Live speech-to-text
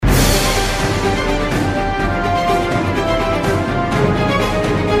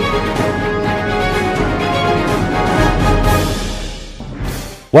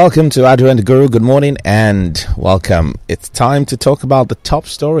Welcome to Adu and the Guru. Good morning and welcome. It's time to talk about the top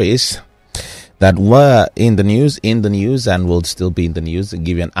stories that were in the news, and will still be in the news, and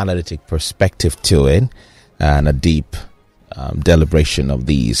give you an analytic perspective to it and a deep deliberation of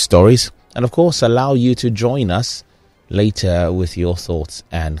these stories. And of course, allow you to join us later with your thoughts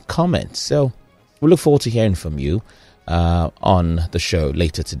and comments. So we look forward to hearing from you on the show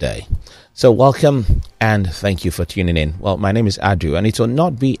later today. So welcome and thank you for tuning in. Well, my name is Adu, and it will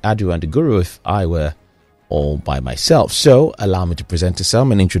not be Adu and the Guru if I were all by myself. So allow me to present to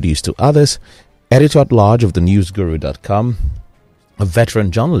some and introduce to others. Editor-at-large of thenewsguru.com, a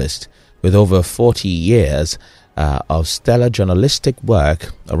veteran journalist with over 40 years of stellar journalistic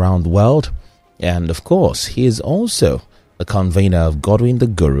work around the world. And of course, he is also the convener of Godwin the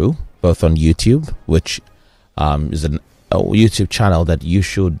Guru, both on YouTube, which is a YouTube channel that you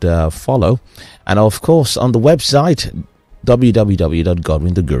should follow, and of course on the website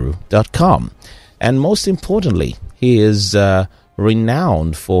www.godwintheguru.com. And most importantly, he is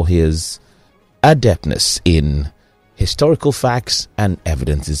renowned for his adeptness in historical facts and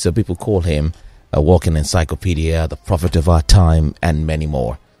evidences. So people call him a walking encyclopedia, the prophet of our time, and many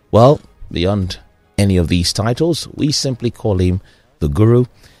more. Well, beyond any of these titles, we simply call him the Guru.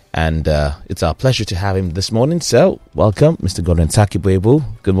 And it's our pleasure to have him this morning. So, welcome, Mr. Godwin Sakibwebu.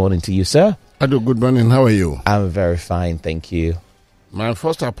 Good morning to you, sir. Adu, good morning. How are you? I'm very fine, thank you. My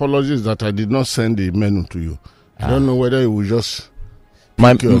first apology is that I did not send the menu to you. I don't know whether it will just...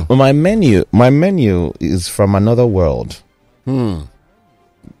 My menu is from another world.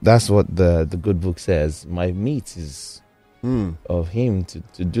 That's what the good book says. My meat is of him to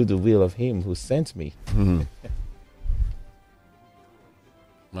do the will of him who sent me.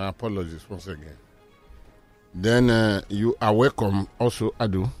 My apologies once again. Then you are welcome also,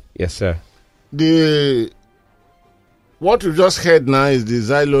 Adu. Yes, sir. What you just heard now is the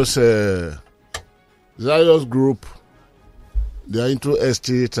Xylus group. They are into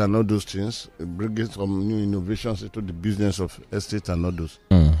estate and all those things, bringing some new innovations into the business of estate and all those.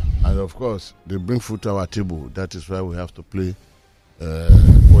 And of course, they bring food to our table. That is why we have to play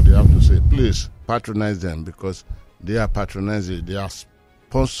what they have to say. Please patronize them, because they are patronizing. They are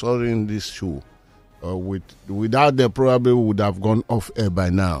sponsoring this show. Without them, probably would have gone off air by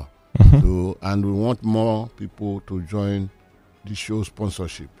now. So, and we want more people to join the show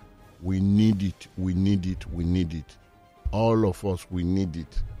sponsorship. We need it. We need it. We need it. All of us, we need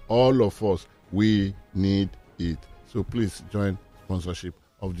it. All of us, we need it. So please join sponsorship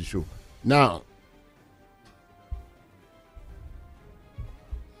of the show. Now,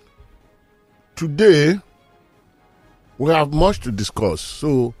 today, we have much to discuss.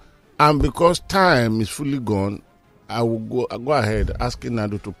 So, and because time is fully gone, I will go ahead asking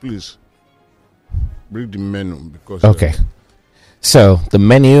Nado to please bring the menu. Because okay. So the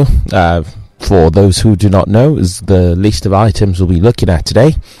menu, for those who do not know, is the list of items we'll be looking at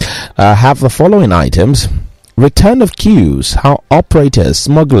today. Have the following items: return of queues, how operators,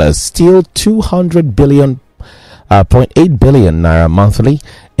 smugglers steal 200 billion. 0.8 billion naira monthly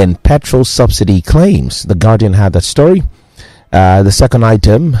in petrol subsidy claims. The Guardian had that story. The second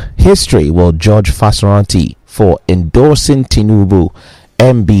item, history will judge Fasoranti for endorsing Tinubu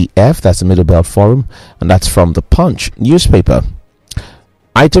MBF, that's the Middle Belt Forum, and that's from the Punch newspaper.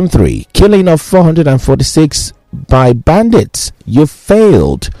 Item 3, killing of 446 by bandits. You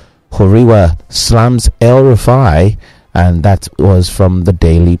failed. Horiwa slams El Rufai, and that was from the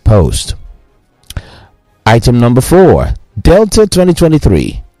Daily Post. Item number 4, Delta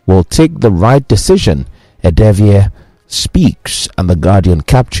 2023 will take the right decision. Edevier speaks, and the Guardian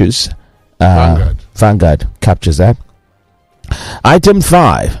captures Vanguard captures that. Item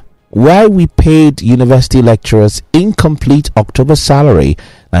 5, why we paid university lecturers incomplete October salary,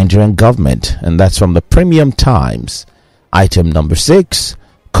 Nigerian government, and that's from the Premium Times. Item number 6,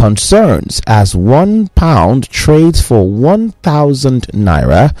 concerns as £1 trades for 1,000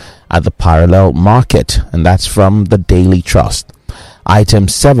 naira at the parallel market, and that's from the Daily Trust. Item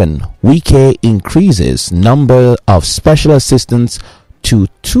 7, Wike increases number of special assistants to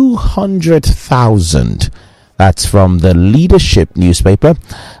 200,000. That's from the Leadership newspaper.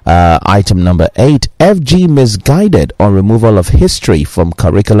 Item number 8, FG misguided on removal of history from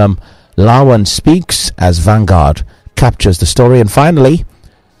curriculum. Lawan speaks as Vanguard captures the story. And finally,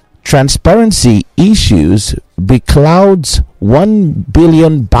 transparency issues beclouds 1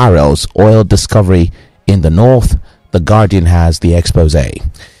 billion barrels oil discovery in the north. The Guardian has the expose.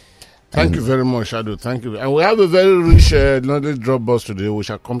 Thank you very much, Shadow. Thank you. And we have a very rich knowledge drop box today. We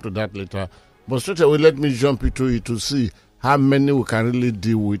shall come to that later. But straight away, let me jump into it to see how many we can really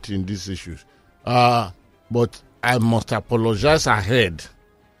deal with in these issues. But I must apologize ahead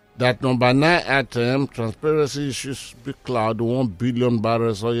that number 9 item, transparency issues big cloud, 1 billion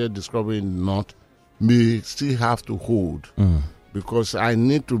barrels oil discovery in the north, may still have to hold. Because I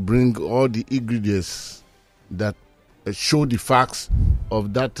need to bring all the ingredients that show the facts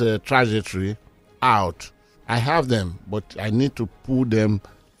of that trajectory out. I have them, but I need to pull them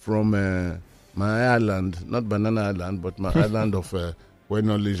from my island, not Banana Island, but my island of where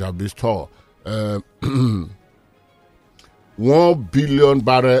knowledge shall be stored. 1 billion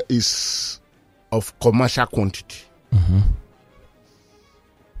barrel is of commercial quantity.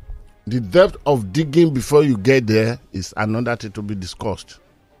 The depth of digging before you get there is another thing to be discussed.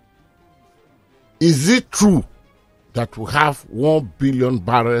 Is it true that we have 1 billion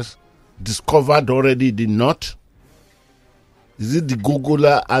barrels discovered already in the north? Is it the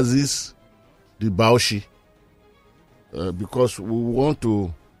Gogola Aziz, the Bauchi? Because we want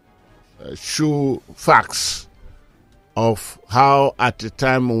to show facts of how at the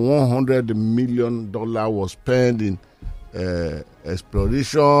time $100 million was spent in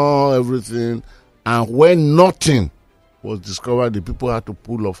exploration, everything, and when nothing was discovered, the people had to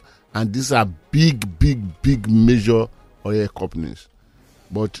pull off. And these are big major oil companies.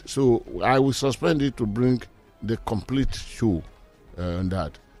 But so I will suspend it to bring the complete show on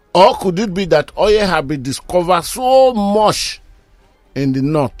that. Or could it be that oil have been discovered so much in the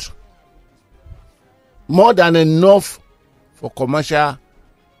north, more than enough for commercial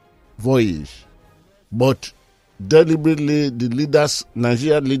voyage, but deliberately the leaders,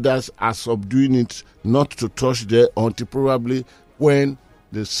 Nigerian leaders, are subduing it not to touch there until probably when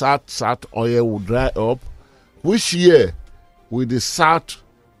the south oil will dry up. Which year will the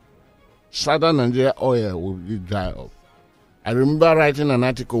southern Nigeria oil will be dry up? I remember writing an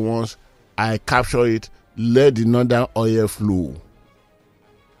article once, I captured it, let the northern oil flow.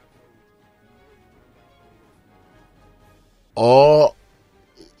 Or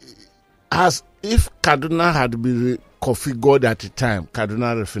as if Kaduna had been configured at the time,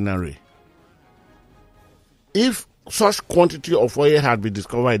 Kaduna refinery, if such quantity of oil had been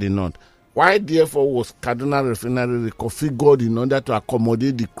discovered in the north, why therefore was Kaduna refinery reconfigured in order to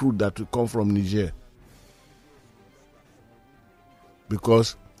accommodate the crude that will come from Niger?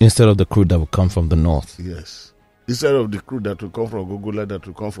 Because instead of the crude that will come from the north. Yes. Instead of the crude that will come from Gogola, that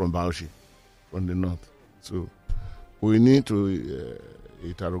will come from Bauchi, from the north. So we need to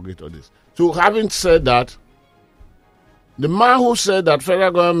interrogate all this. So having said that, the man who said that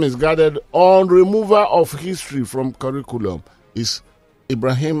federal government is guarded on removal of history from curriculum is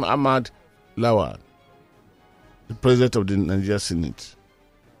Ibrahim Ahmad Lawal, the president of the Nigeria Senate.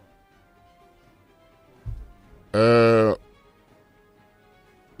 Lawal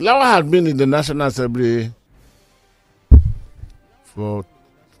had been in the National Assembly for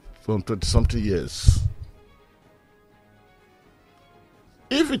 20-something years.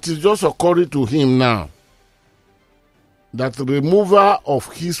 If it is just occurring to him now that the removal of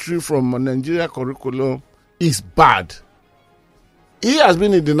history from a Nigeria curriculum is bad, he has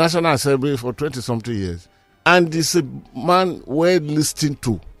been in the National Assembly for 20-something years, and is a man well listened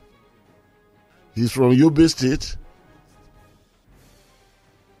to. He's from Yobe State,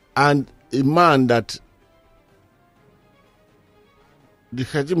 and a man that the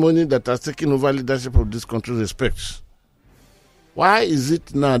hegemony that has taken over leadership of this country respects. Why is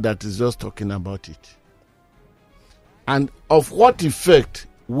it now that he's just talking about it? And of what effect,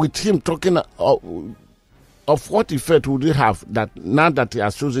 with him talking, of what effect would it have that now that he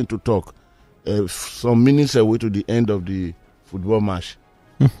has chosen to talk some minutes away to the end of the football match?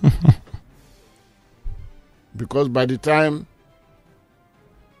 Because by the time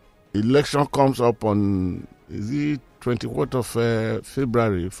election comes up on, is it 24th of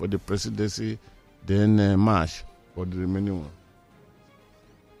February for the presidency, then March for the remaining one.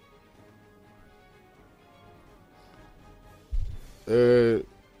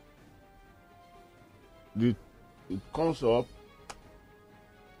 It comes up,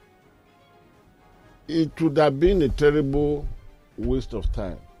 it would have been a terrible waste of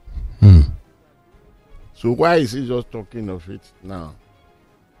time. So why is he just talking of it now?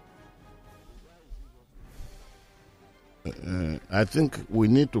 I think we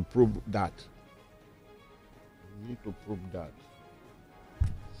need to probe that.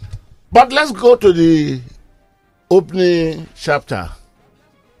 But let's go to the opening chapter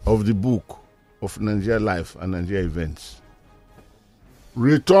of the book of Nigeria Life and Nigeria Events.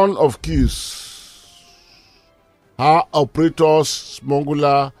 Return of keys. How operators,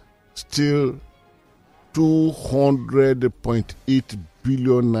 smuggler, steal 200.8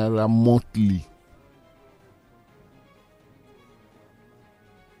 billion naira monthly.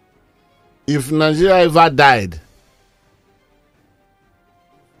 If Nigeria ever died,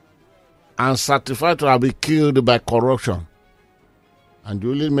 and certified to have been killed by corruption. And the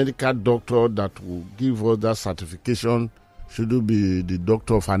only medical doctor that will give us that certification should be the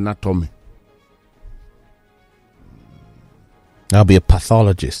doctor of anatomy. I'll be a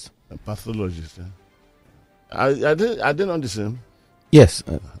pathologist. A pathologist. I didn't understand. Yes.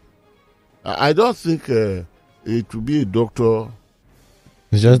 I don't think it will be a doctor.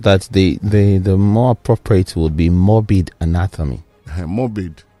 It's just that the more appropriate would be morbid anatomy.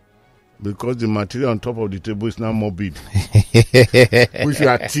 Morbid. Because the material on top of the table is now morbid. Which you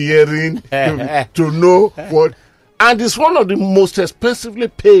are tearing to know what. And it's one of the most expensively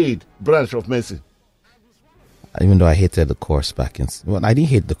paid branch of medicine. Even though I hated the course back in... Well, I didn't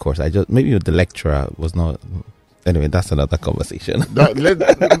hate the course. Maybe the lecturer was not... Anyway, that's another conversation. Let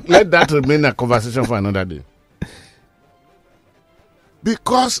that remain a conversation for another day.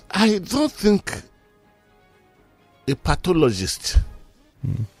 Because I don't think a pathologist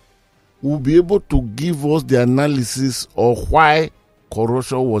will be able to give us the analysis of why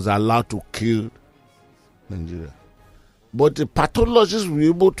corruption was allowed to kill Nigeria. But a pathologist will be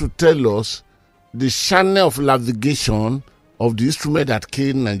able to tell us the channel of navigation of the instrument that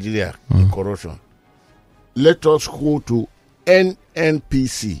killed Nigeria, the corruption. Let us go to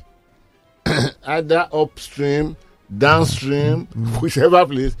NNPC. Either upstream, downstream, whichever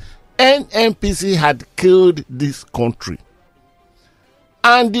place. NNPC had killed this country.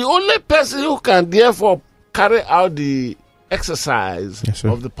 And the only person who can therefore carry out the exercise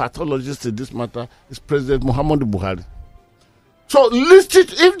of the pathologist in this matter is President Muhammadu Buhari. So listen,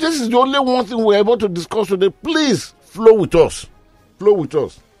 if this is the only one thing we're able to discuss today, please flow with us. Flow with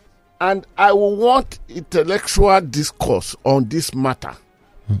us. And I will want intellectual discourse on this matter.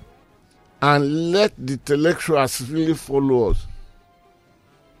 And let the intellectuals really follow us.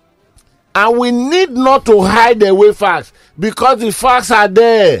 And we need not to hide away facts, because the facts are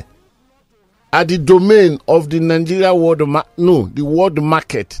there at the domain of the Nigeria world, the world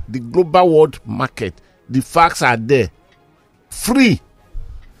market, the global world market. The facts are there. Free.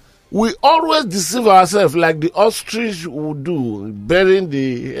 We always deceive ourselves like the ostrich would do, burying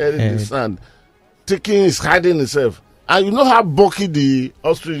the head in the sand, hiding itself. And you know how bulky the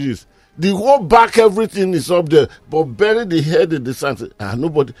ostrich is. The whole back, everything is up there, but bury the head in the sand.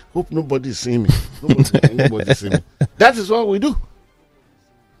 Hope nobody is seeing me. Nobody see me. That is what we do.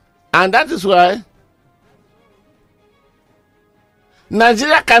 And that is why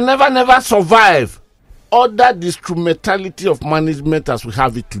Nigeria can never survive under the instrumentality of management as we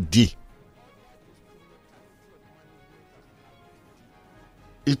have it today.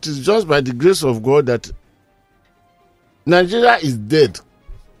 It is just by the grace of God that Nigeria is dead.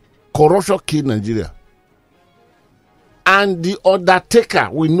 Corruption killed Nigeria. And the undertaker,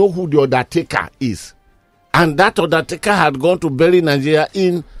 we know who the undertaker is. And that undertaker had gone to bury Nigeria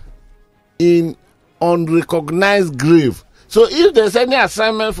in unrecognized grave. So if there's any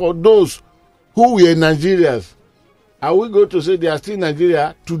assignment for those who were Nigerians, are we going to say they are still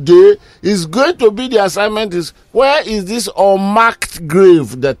Nigeria? Today is going to be the assignment is, where is this unmarked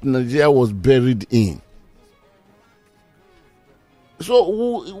grave that Nigeria was buried in? So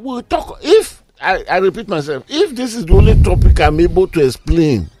we'll talk, if, I repeat myself, if this is the only topic I'm able to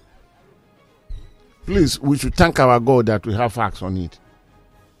explain, please, we should thank our God that we have facts on it.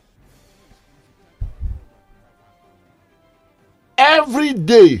 Every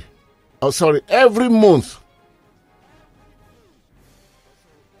month,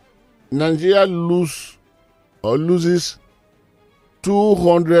 Nigeria loses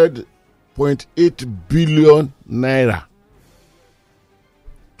 200.8 billion naira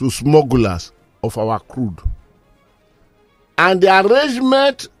to smugglers of our crude. And the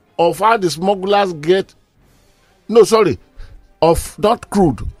arrangement of how the smugglers get, of not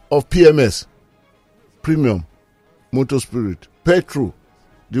crude, of PMS, premium, motor spirit, petrol,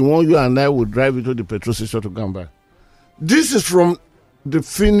 the one you and I will drive into the petrol station to come back. This is from the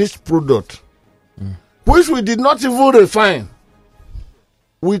finished product, which we did not even refine.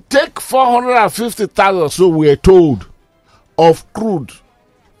 We take 450,000, so we are told, of crude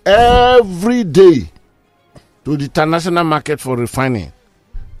every day to the international market for refining.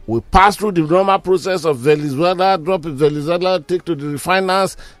 We pass through the normal process of Venezuela, drop in Venezuela, take to the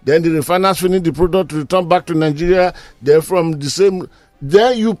refiners, then the refiners finish the product, return back to Nigeria, then from the same,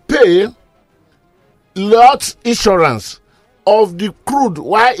 then you pay lots insurance of the crude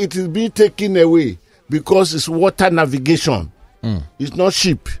while it is being taken away, because it's water navigation. It's not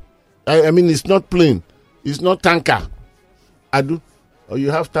ship. I mean, it's not plane. It's not tanker. Or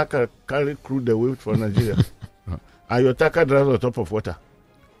you have tanker carry crude away for Nigeria. And your tanker drives on top of water.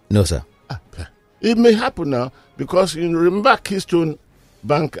 No, sir. It may happen now, because you remember Keystone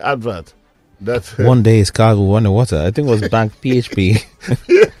Bank advert. That one day is cargo underwater. I think it was Bank PHP.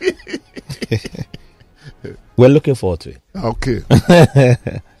 We're looking forward to it. Okay.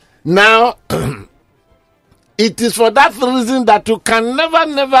 Now, it is for that reason that you can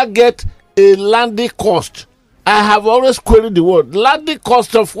never get a landing cost. I have always queried the word. Landing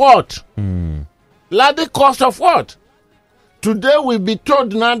cost of what? Landing cost of what? Today we'll be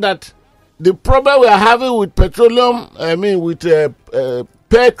told now that the problem we are having with petroleum, with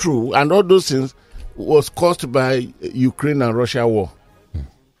petrol and all those things was caused by Ukraine and Russia war.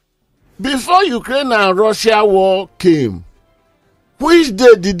 Before Ukraine and Russia war came, which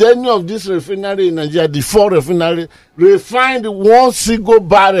day did any of this refinery in Nigeria, the 4 refinery, refined one single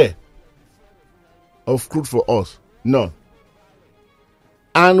barrel of crude for us? None.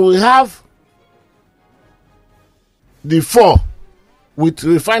 And we have the 4 with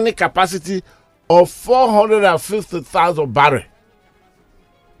refining capacity of 450,000 barrels.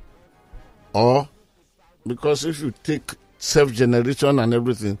 Or, because if you take self-generation and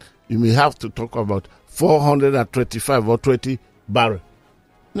everything, you may have to talk about 425 or 20 barrels.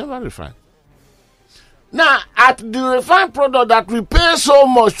 Never refined. Now, at the refined product that we pay so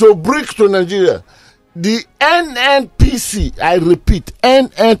much to bring to Nigeria, the NNPC, I repeat,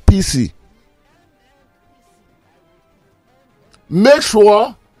 NNPC, make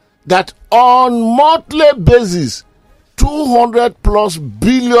sure that on monthly basis, 200 plus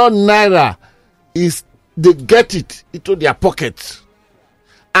billion naira is they get it into their pockets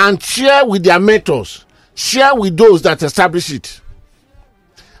and share with their mentors, share with those that establish it.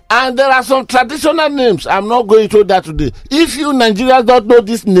 And there are some traditional names. I'm not going to that today. If you Nigerians don't know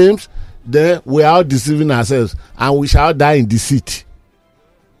these names, then we are deceiving ourselves and we shall die in deceit.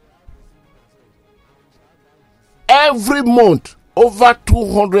 Every month, over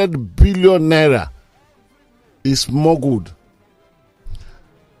 200 billion naira is smuggled.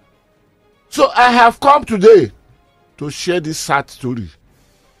 So I have come today to share this sad story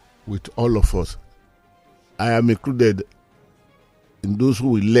with all of us. I am included in those who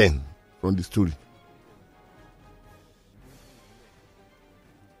will learn from the story.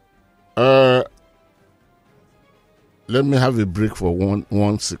 Let me have a break for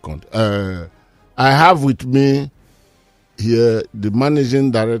one second. I have with me here the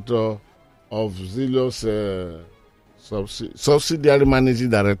managing director of Zelios, subsidiary managing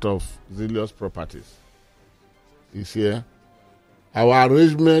director of Zelios Properties. He's here. Our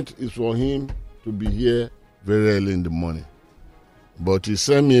arrangement is for him to be here very early in the morning. But he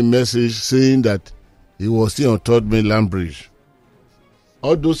sent me a message saying that he was still on Third Mainland Bridge.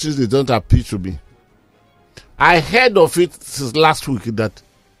 All those things, they don't appeal to me. I heard of it since last week that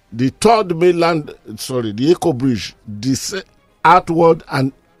the Third Mainland, the Eco Bridge, this outward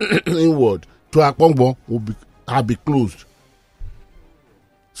and inward to Akpongbo will be closed.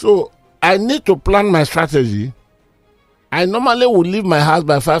 So I need to plan my strategy. I normally would leave my house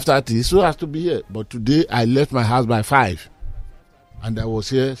by 5:30 so as to be here. But today I left my house by 5 and I was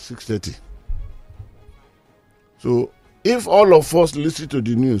here 6:30. So if all of us listen to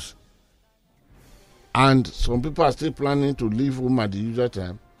the news and some people are still planning to leave home at the usual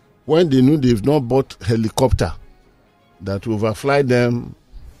time, when they know they've not bought helicopter that will overfly them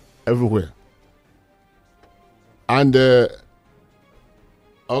everywhere. And you're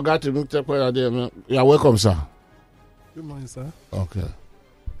welcome, sir. Good morning, sir. Okay,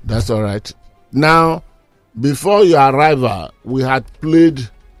 that's all right. Now, before your arrival, we had played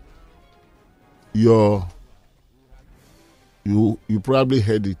you probably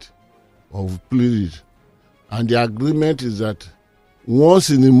heard it or played it, and the agreement is that once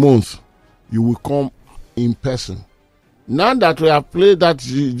in a month you will come in person. Now that we have played that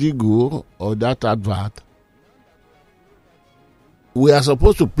jingle or that advert, we are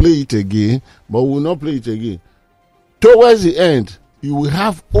supposed to play it again, but we will not play it again. Towards the end, you will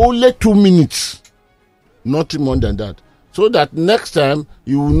have only 2 minutes, nothing more than that, so that next time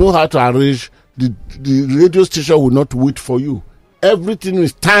you will know how to arrange. The radio station will not wait for you. Everything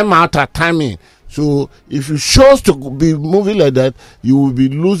is time out at timing. So if you choose to be moving like that, you will be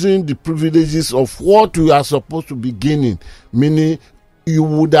losing the privileges of what you are supposed to be gaining. Meaning, you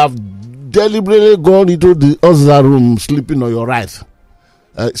would have deliberately gone into the other room sleeping on your right.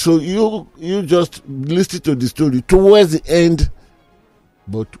 So you just listen to the story towards the end,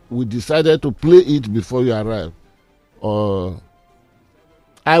 but we decided to play it before you arrive.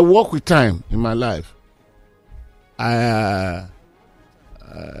 I work with time in my life.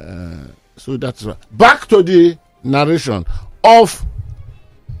 So that's right. Back to the narration of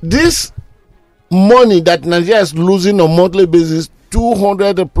this money that Nigeria is losing on a monthly basis,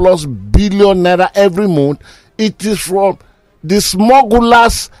 200 plus billion naira every month. It is from the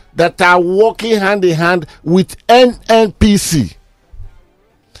smugglers that are working hand in hand with NNPC.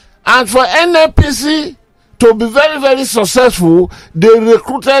 And for NNPC to be very, very successful, they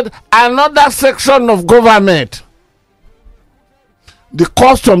recruited another section of government, the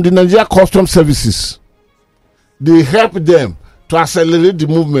Nigeria Custom Services. They help them to accelerate the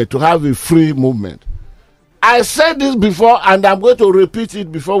movement, to have a free movement. I said this before, and I'm going to repeat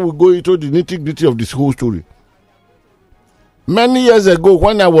it before we go into the nitty-gritty of this whole story. Many years ago,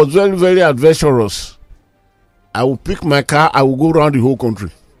 when I was very, very adventurous, I would pick my car, I would go around the whole country.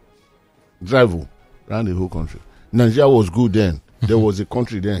 Drive around the whole country. Nigeria was good then. There was a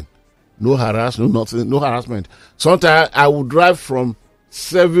country then. No harassment, nothing, no harassment. Sometimes I would drive from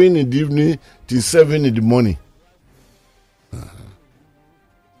 7 in the evening till 7 in the morning.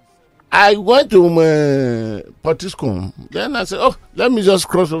 I went to Portiscombe. Then I said, let me just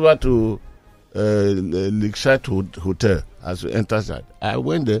cross over to Lakeside Hotel as we enter that. I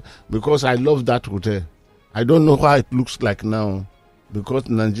went there because I love that hotel. I don't know how it looks like now, because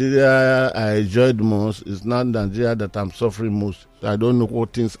Nigeria I enjoyed most. It's not Nigeria that I'm suffering most. So I don't know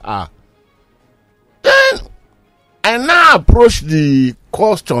what things are. Then I now approached the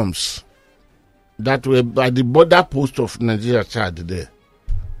customs that were by the border post of Nigeria Chad there.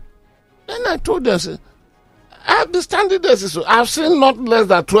 Then I told them, I've been standing there, so I've seen not less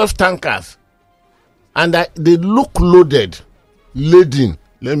than 12 tankers. And they look loaded, laden.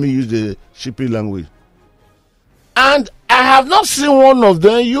 Let me use the shipping language. And I have not seen one of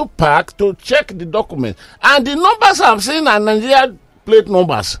them you park to check the document. And the numbers I'm seeing are Nigeria plate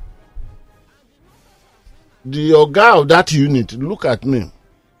numbers. The Oga of that unit look at me.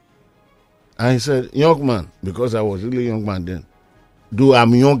 And he said, young man, because I was really young man then, though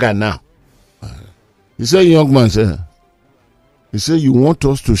I'm younger now. He said, young man, sir. He said, you want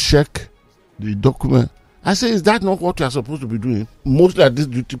us to check the document? I said, is that not what you are supposed to be doing? Mostly at this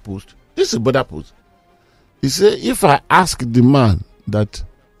duty post. This is a border post. He said, if I ask the man that,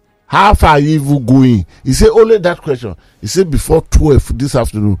 how far are you even going? He said, only that question. He said, before 12 this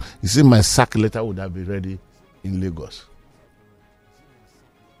afternoon, he said, my sack letter would have been ready in Lagos.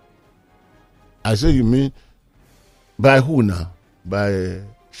 I said, you mean, by who now? By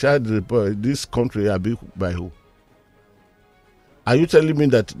child report, this country, by who? Are you telling me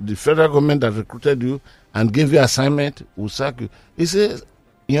that the federal government that recruited you and gave you assignment will sack you? He says,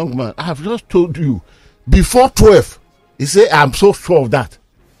 young man, I have just told you, before 12, he said, I'm so sure of that.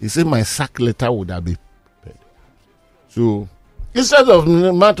 He said, my sack letter would have been paid. So, instead of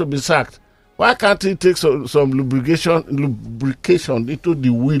the man to be sacked, why can't he take some lubrication into the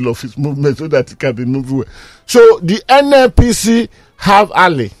wheel of his movement so that it can be moved away? So, the NNPC have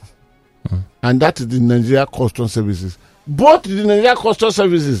alley, and that is the Nigeria Custom Services. Both the Nigeria Custom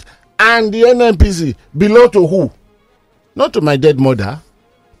Services and the NNPC belong to who? Not to my dead mother.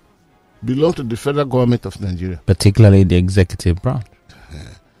 Belong to the federal government of Nigeria. Particularly the executive branch.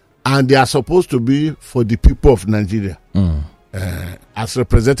 And they are supposed to be for the people of Nigeria. As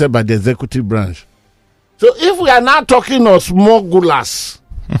represented by the executive branch. So if we are now talking of smugglers,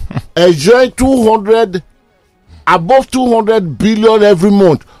 enjoy above 200 billion every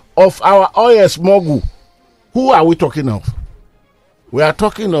month of our oil smuggle, who are we talking of? We are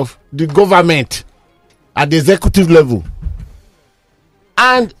talking of the government at the executive level.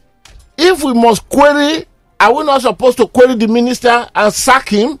 And if we must query, are we not supposed to query the minister and sack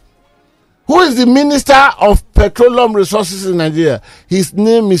him? Who is the Minister of Petroleum Resources in Nigeria? His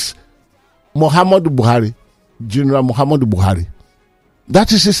name is Muhammadu Buhari, General Muhammadu Buhari.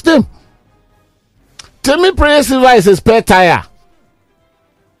 That is his name. Temipri Silva is a spare tire.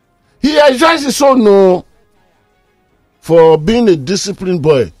 He enjoys his own for being a disciplined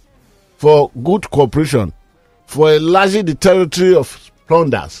boy, for good cooperation, for enlarging the territory of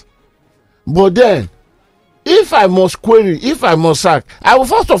plunders. But then, if I must query, if I must sack, I will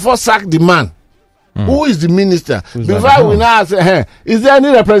first of all sack the man. Who is the minister? Before I will now say, hey, is there any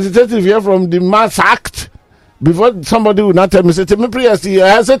representative here from the man sacked? Before somebody will not tell me, say,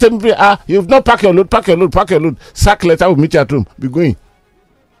 you've not packed your load. Sack letter will meet you at home. Be going.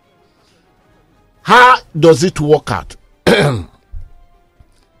 How does it work out? Lamido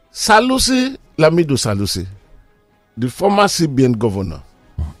Salusi, the former CBN governor,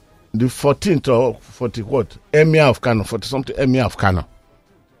 the 14th or 40 what? Emir of Kano, 40 something Emir of Kano,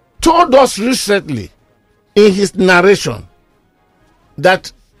 told us recently in his narration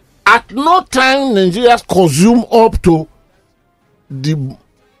that at no time Nigeria consume up to the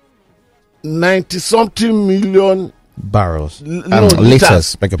 90-something million barrels,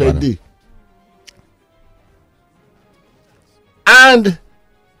 liters per day. And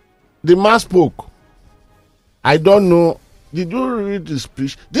the man spoke. I don't know Did you read the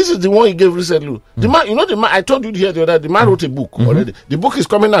speech? This is the one he gave recently. The man, the man, I told you here the other day, the man wrote a book already. The book is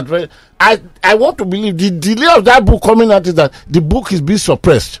coming out. Right? I want to believe the delay of that book coming out is that the book is being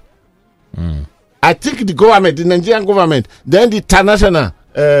suppressed. I think the government, the Nigerian government, then the international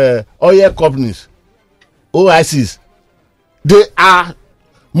oil companies, OICs, they are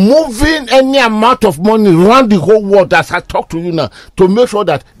moving any amount of money around the whole world, as I talk to you now, to make sure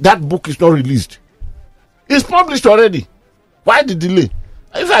that that book is not released. It's published already. Why the delay?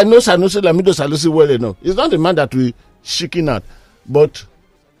 If I know Sanusi Lamido Sanusi well enough, it's not the man that we shaking out. But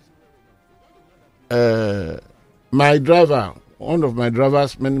my driver, one of my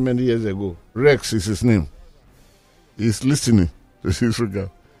drivers many years ago, Rex is his name. He's listening to this program.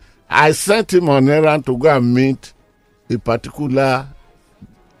 I sent him on errand to go and meet a particular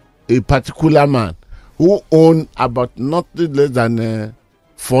man who owned about nothing less than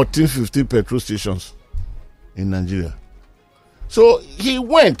 14, 15 petrol stations in Nigeria. So he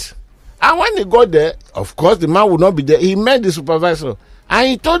went, and when he got there, of course the man would not be there. He met the supervisor, and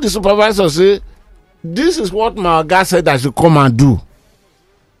he told the supervisor, say, this is what my guy said I should come and do.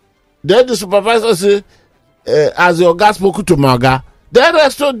 Then the supervisor said, as your guy spoke to my guy, then I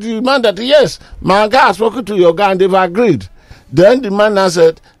told the man that yes, my guy has spoken to your guy and they've agreed. Then the man now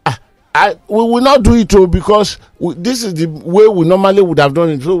said, we will not do it because this is the way we normally would have done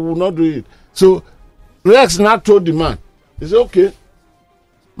it, so we will not do it. So Rex now told the man, he said, okay,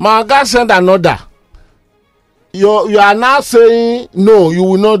 my guy sent an order. You are now saying no, you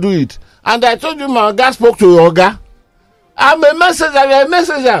will not do it. And I told you my guy spoke to your guy. I'm a messenger, you're a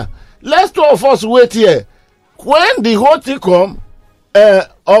messenger. Let's two of us wait here. When the whole thing come,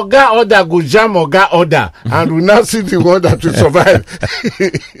 Oga order go jam Oga order, and we now see the one that will survive.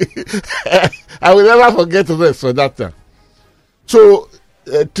 I will never forget this for that time. So,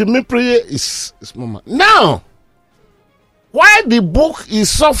 Timipri is mama. Now, why the book is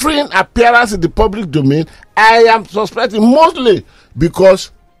suffering appearance in the public domain, I am suspecting mostly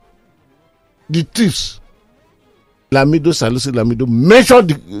because the thieves, Lamido, Sanusi Lamido,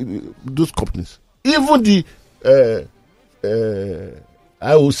 mentioned those companies. Even the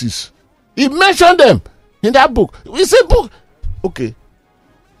IOCs. He mentioned them in that book. We say book. Okay.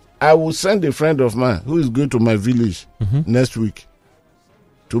 I will send a friend of mine who is going to my village next week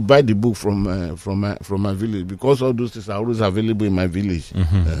to buy the book from my village, because all those things are always available in my village.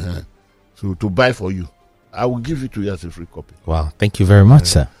 So to buy for you, I will give it to you as a free copy. Wow, thank you very much,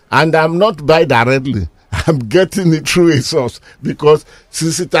 sir. And I'm not buying directly. I'm getting it through a source, because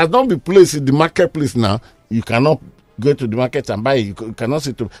since it has not been placed in the marketplace now, you cannot go to the market and buy it. You cannot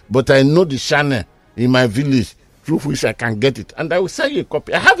sit to. But I know the channel in my village through which I can get it, and I will sell you a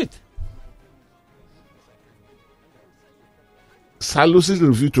copy. I have it. Sanusi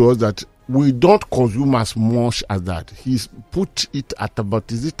revealed to us that we don't consume as much as that. He's put it at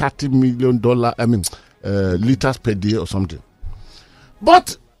about, is it $30 million? Liters per day or something.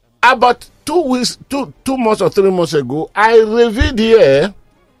 But about 2 months or 3 months ago, I revealed here,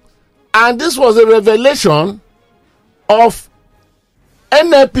 and this was a revelation of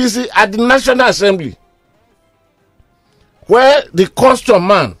NNPC at the National Assembly, where the custom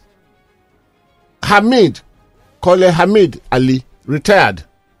man, Colonel Hamid Ali, retired,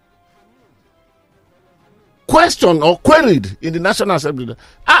 questioned or queried in the National Assembly,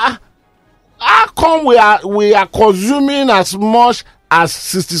 how come we are consuming as much as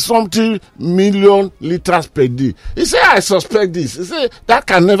 60-something million liters per day? He said, I suspect this. He said, that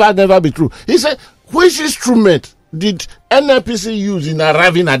can never be true. He said, which instrument did NNPC use in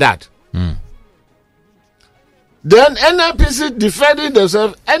arriving at that? Then NNPC defending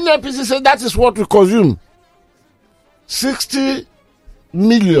themselves, NNPC said that is what we consume. 60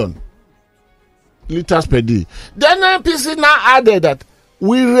 million liters per day. Then NNPC now added that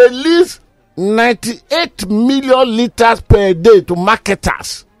we release 98 million liters per day to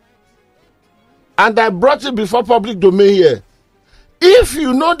marketers. And I brought it before public domain here. If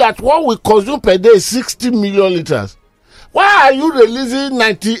you know that what we consume per day is 60 million liters, why are you releasing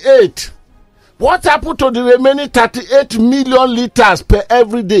 98? What happened to the remaining 38 million liters per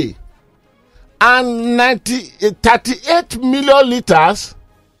every day? And 38 million liters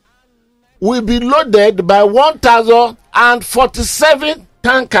will be loaded by 1,047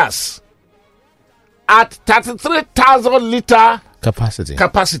 tankers at 33,000 liter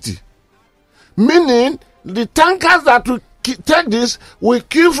capacity. Meaning the tankers that will take this will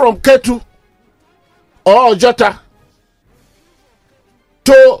queue from Ketu or Ojota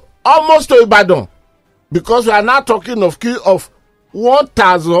to almost to Ibadan, because we are now talking of queue of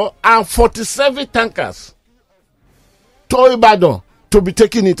 1,047 tankers to Ibadan to be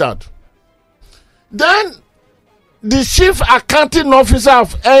taking it out. Then The chief accounting officer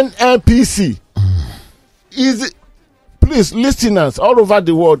of NNPC is, please, listeners all over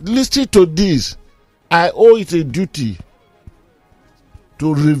the world, listen to this. I owe it a duty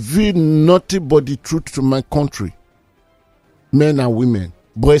to reveal nothing but the truth to my country, men and women,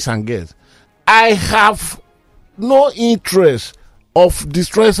 boys and girls. I have no interest of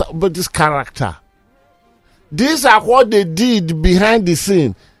destroying somebody's character. These are what they did behind the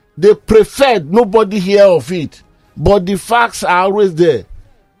scene. They preferred nobody hear of it, but the facts are always there.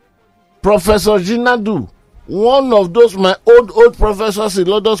 Professor Jinadu, one of those my old professors in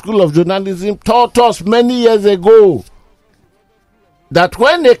London School of Journalism, taught us many years ago that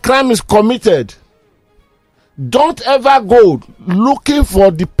when a crime is committed, don't ever go looking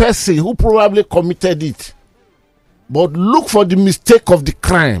for the person who probably committed it, but look for the mistake of the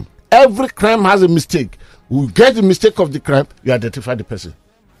crime. Every crime has a mistake. You get the mistake of the crime, you identify the person.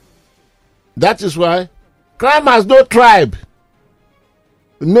 That is why crime has no tribe.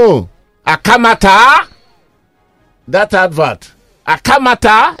 No. Akamata, that advert.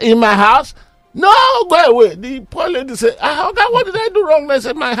 Akamata in my house. No, go away. The poor lady said, God, what did I do wrong? They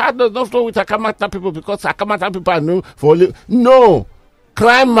said, my heart does not flow with Akamata people because Akamata people are known for... No.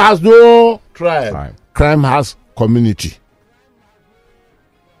 Crime has no tribe. Right. Crime has community.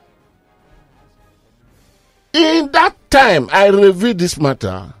 In that time, I revealed this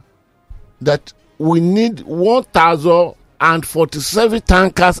matter that we need 1,047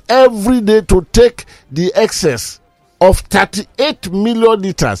 tankers every day to take the excess of 38 million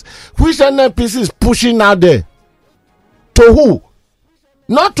liters, which NNPC is pushing out there. To who?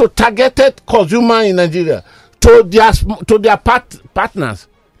 Not to targeted consumer in Nigeria, to their partners.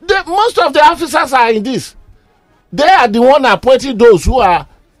 Most of the officers are in this. They are the one appointing those who are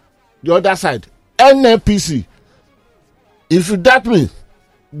the other side. NNPC. If you doubt me,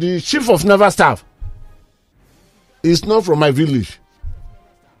 the chief of naval staff is not from my village.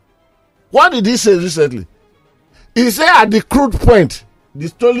 What did he say recently? He said at the crude point, the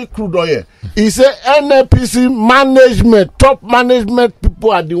stolen crude oil, he said NNPC management, top management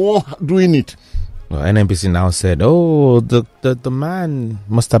people are the one doing it. Well, NNPC now said, oh, the man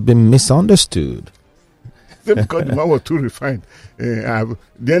must have been misunderstood. Because the man was too refined. The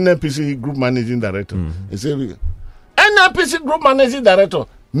NNPC group managing director. He said, NNPC group managing director,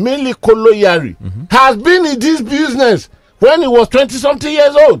 Mele Koloyari, has been in this business when he was 20-something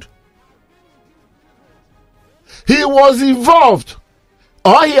years old. He was involved,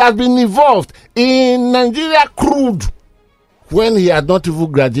 or he has been involved in Nigeria crude when he had not even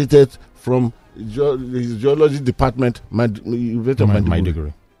graduated from his geology department, my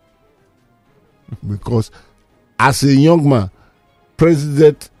degree. Because as a young man,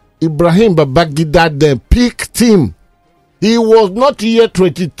 President Ibrahim Babangida then picked him. He was not yet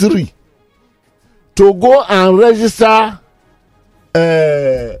 23 to go and register.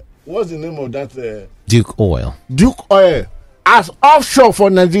 What's the name of that? Duke Oil as offshore for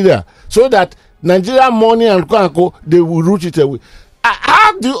Nigeria, so that Nigeria money and co they will root it away.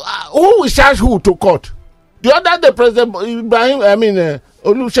 Who will charge who to court? The other day, President Ibrahim,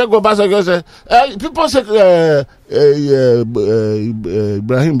 Olusegun Obasanjo said, people say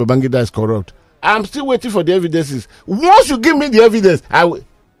Ibrahim Babangida is corrupt. I'm still waiting for the evidences. Once you give me the evidence, I will.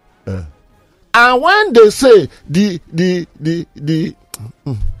 And when they say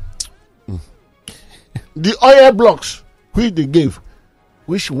the oil blocks which they gave,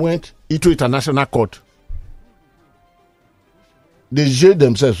 which went into international court, they jailed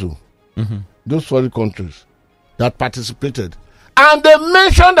themselves. Those foreign countries that participated, and they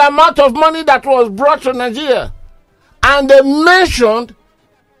mentioned the amount of money that was brought to Nigeria, and they mentioned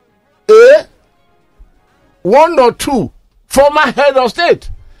one or two former head of state,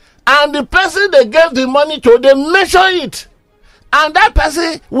 and the person they gave the money to, they mentioned it, and that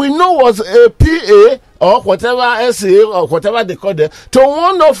person we know was a PA or whatever SA or whatever they call them to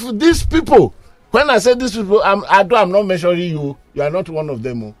one of these people. When I say these people, I'm not mentioning you. You are not one of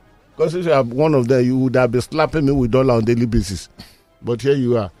them. Because if you are one of them, you would have been slapping me with dollar on daily basis. But here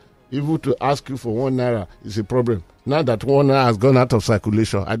you are. Even to ask you for 1 naira is a problem. Now that 1 naira has gone out of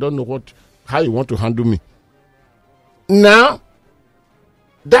circulation, I don't know how you want to handle me. Now,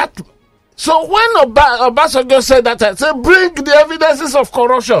 so when Obasanjo said that, I said, bring the evidences of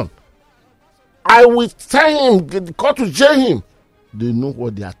corruption. I will tell him, the court will jail him. They know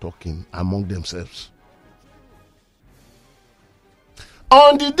what they are talking among themselves.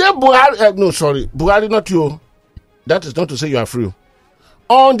 On the day Buhari, not you. That is not to say you are free.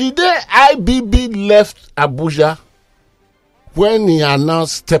 On the day IBB left Abuja, when he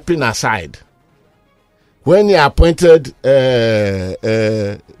announced stepping aside, when he appointed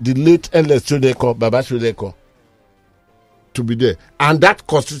the late Endless Chodeko, Baba Chodeko, to be there. And that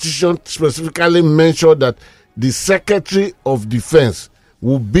constitution specifically mentioned that the Secretary of Defense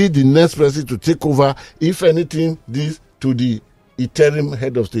will be the next person to take over, if anything, this to the interim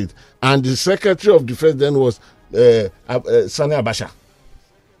head of state. And the Secretary of Defense then was Sani Abacha.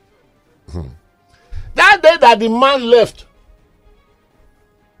 That day that the man left,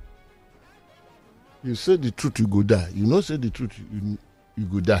 you say the truth, you go die. You not say the truth, you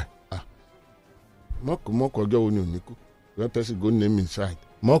go die. Moko girl when you niku. One person go name inside.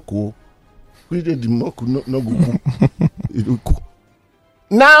 Moko, we did the moko no go.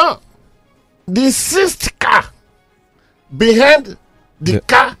 Now, the sixth car behind the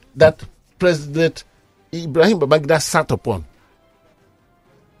car that President Ibrahim Babangida sat upon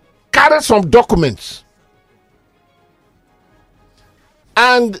carried some documents,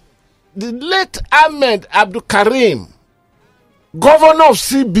 and the late Ahmed Abdul Karim, governor of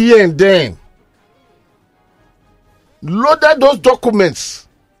CBN then, loaded those documents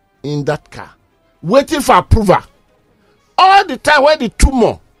in that car, waiting for approval. All the time when the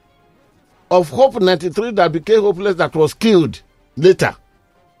tumor of Hope 93 that became hopeless, that was killed later,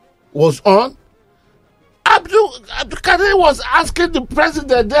 was on, Abdul Karim was asking the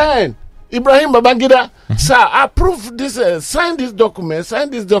president then, Ibrahim Babangida, sir, approve this, sign this document.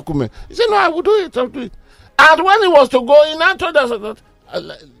 He said, no, I will do it. I'll do it. And when he was to go, he now told us,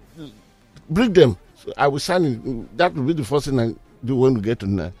 bring them. So I will sign it. That will be the first thing I do when we get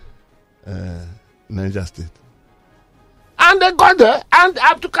to Niger State. And they got there, and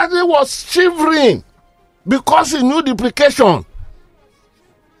Abdul Karim was shivering because he knew the implication.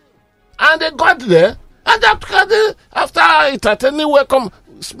 And they got there, and Abdul Karim, after entertaining welcome,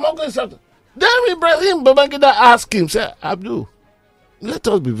 smoking something. Then Ibrahim Babangida asked him, say, Abdul, let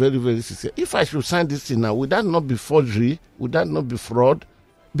us be very, very sincere. If I should sign this thing now, would that not be forgery? Would that not be fraud?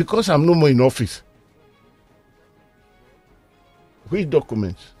 Because I'm no more in office. Which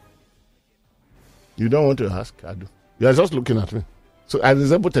documents? You don't want to ask, Adu. You are just looking at me. So I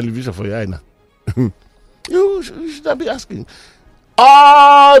resemble television for your eye now. You should be asking.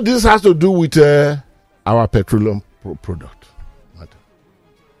 All this has to do with our petroleum product.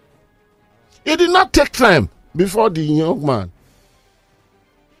 It did not take time before the young man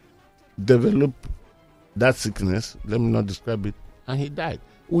developed that sickness. Let me not describe it. And he died.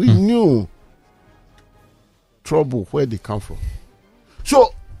 We knew trouble where they come from.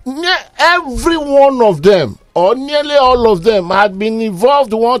 So every one of them, or nearly all of them, had been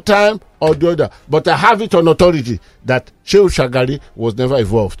involved one time or the other. But I have it on authority that Shehu Shagari was never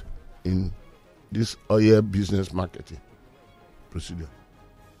involved in this oil business marketing procedure.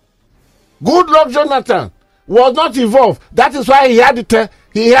 Goodluck Jonathan was not involved. That is why he had the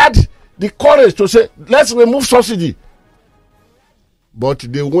courage to say, let's remove subsidy. But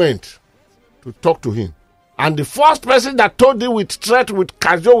they went to talk to him. And the first person that told him with threat, with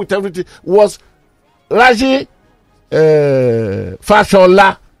casual, with everything, was Raji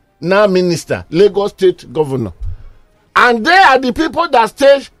Fashola, now minister, Lagos State governor. And they are the people that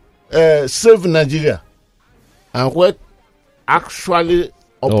staged Save Nigeria. And what actually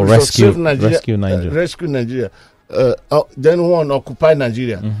Rescue Nigeria. Then one Occupy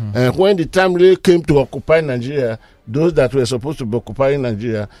Nigeria. And when the time really came to occupy Nigeria, those that were supposed to be occupying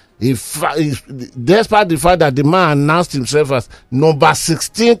Nigeria, despite the fact that the man announced himself as number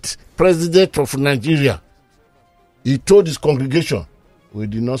 16th president of Nigeria, he told his congregation, we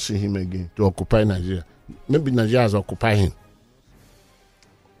did not see him again to occupy Nigeria. Maybe Nigeria has occupied him.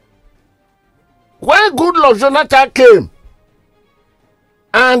 When Goodluck Jonathan came,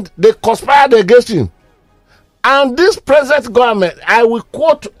 and they conspired against him. And this present government, I will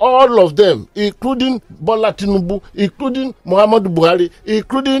quote all of them, including Bola Tinubu, including Muhammadu Buhari,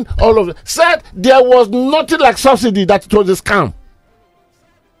 including all of them, said there was nothing like subsidy, that it was a scam.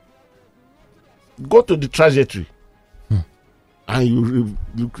 Go to the trajectory. And you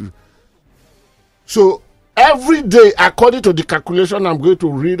look. So, every day, according to the calculation I'm going to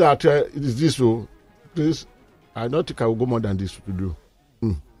read out, is this. So, please, I don't think I will go more than this to do.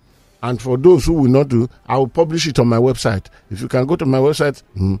 And for those who will not do, I will publish it on my website. If you can go to my website,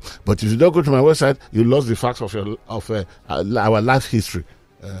 but if you don't go to my website, you lost the facts of our life history.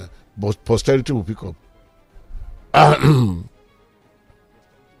 But posterity will pick up.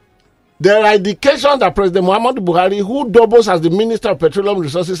 There are indications that President Muhammadu Buhari, who doubles as the Minister of Petroleum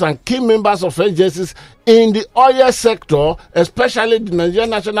Resources and key members of agencies in the oil sector, especially the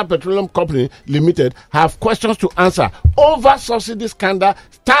Nigerian National Petroleum Company Limited, have questions to answer over subsidy scandal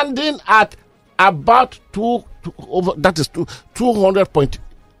standing at about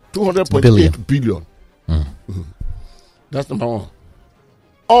 200.8 billion. That's number one.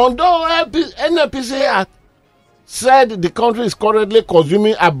 Although NNPC had said the country is currently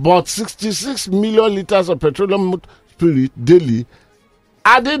consuming about 66 million liters of petroleum spirit daily,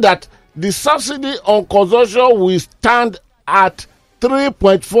 adding that the subsidy on consumption will stand at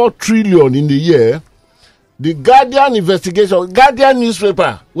 3.4 trillion in the year. The Guardian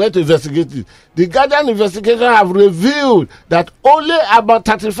newspaper went to investigate it. The Guardian investigation have revealed that only about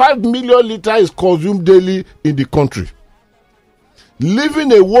 35 million liters is consumed daily in the country,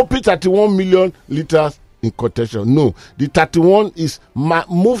 leaving a whopping 31 million liters in contention. No, the 31 is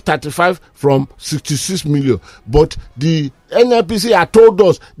moved 35 from 66 million. But the NNPC had told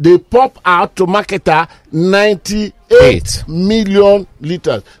us they pop out to marketer 98 million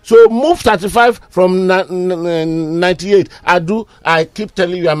liters. So move 35 from 98. I keep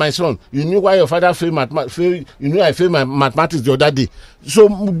telling you, my son, you knew why your father failed mathematics. You knew I failed my mathematics the other day. So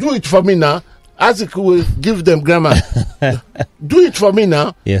do it for me now. As it will give them grammar. Do it for me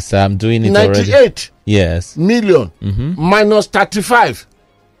now. Yes, I'm doing it 98 already. Yes. million minus 35.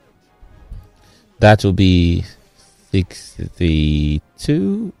 That will be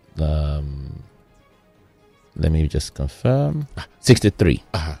 62. Let me just confirm. 63.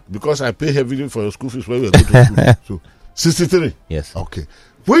 Because I pay heavily for your school fees when we go to school. So 63. Yes. Okay.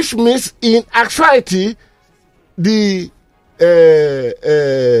 Which means in actuality, the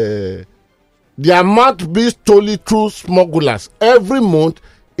amount being stolen through smugglers every month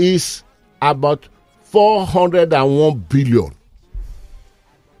is about 401 billion.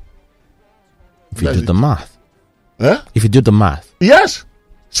 If you do the math. Huh? If you do the math. Yes.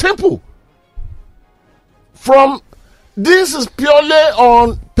 Simple. This is purely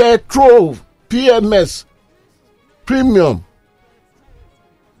on petrol, PMS, premium.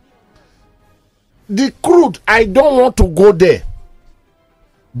 The crude, I don't want to go there.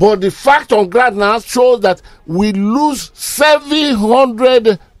 But the fact on ground now shows that we lose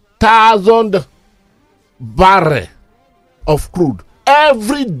 700,000 barrels of crude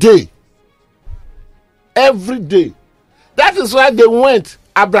every day. Every day. That is why they went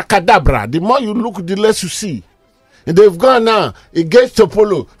abracadabra. The more you look, the less you see. And they've gone now against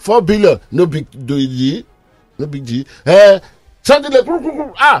Topolo, 4 billion. No big deal. No big deal. Suddenly,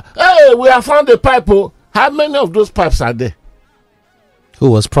 we have found a pipe. How many of those pipes are there?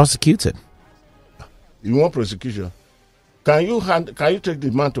 Who was prosecuted? You want prosecution? Can you take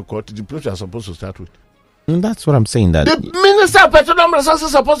the man to court? The place you are supposed to start with. That's what I'm saying. That the Minister of Petroleum Resources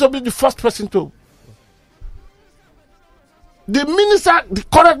is supposed to be the first person to. The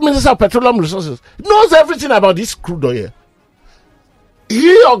current Minister of Petroleum Resources knows everything about this crude oil.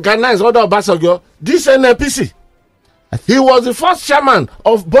 He organized under Obasanjo this NNPC. He was the first chairman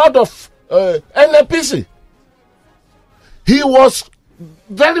of board of NNPC. He was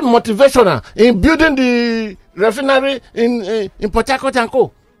very motivational in building the refinery in Port Harcourt and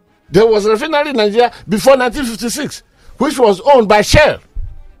Co. There was a refinery in Nigeria before 1956, which was owned by Shell.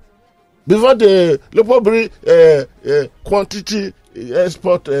 Before the Lopobri quantity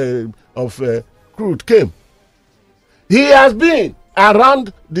export of crude came, he has been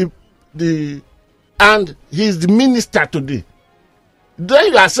around and he's the minister today.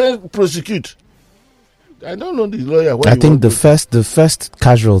 Then you are saying prosecute. I don't know the lawyer. I think the first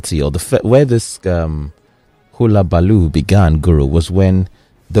casualty or where this hula baloo began, Guru, was when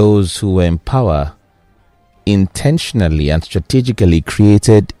those who were in power intentionally and strategically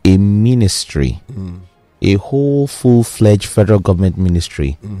created a ministry, a whole full-fledged federal government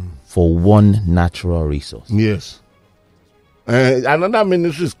ministry for one natural resource. Yes. Another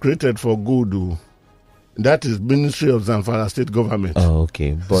ministry is created for good. That is Ministry of Zamfara State Government. Oh,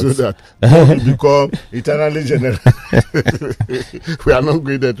 okay. But so that we become eternally general. We are not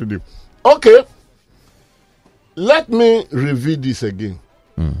going there today. Okay. Let me review this again.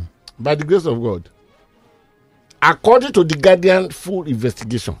 By the grace of God. According to the Guardian full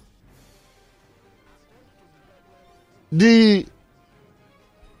investigation, the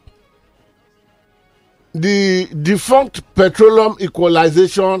defunct Petroleum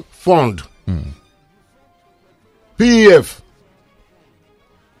Equalization Fund, PEF,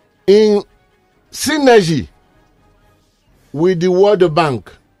 in synergy with the World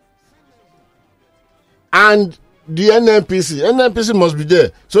Bank and the NNPC must be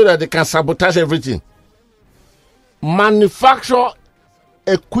there so that they can sabotage everything.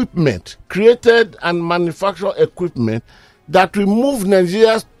 Created and manufacture equipment that will move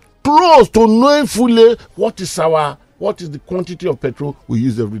Nigeria close to knowing fully what is the quantity of petrol we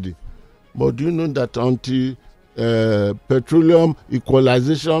use every day. But do you know that until Petroleum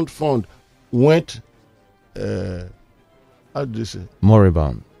Equalization Fund went how do you say?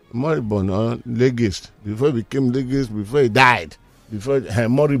 moribund, Legist. Before he became Legist, before he died, before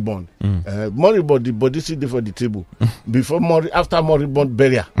moribund. Moribund, the body sit there for the table. After moribund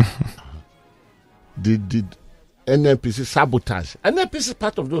burial, the NNPC sabotage. NNPC is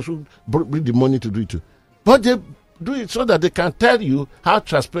part of those who bring the money to do it too. But they do it so that they can tell you how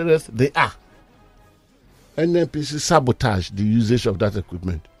transparent they are. NNPC sabotage the usage of that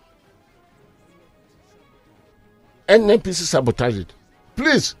equipment. NNPC sabotage it.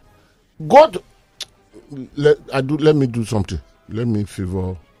 Please, God, let me do something. Let me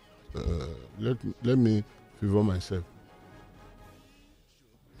favor. Let me favor myself.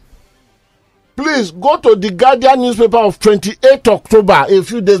 Please go to the Guardian newspaper of 28 October, a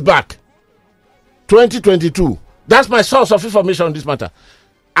few days back, 2022. That's my source of information on this matter.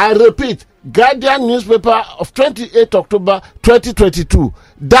 I repeat, Guardian newspaper of 28 October 2022.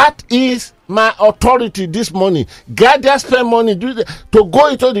 That is my authority this morning. Guardian spend money to go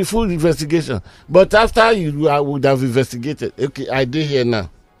into the full investigation. But after I would have investigated. Okay, I did here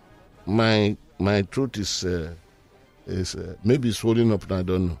now. My throat is maybe swollen up now, I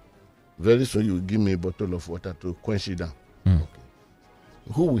don't know. Very soon you will give me a bottle of water to quench it down. Okay.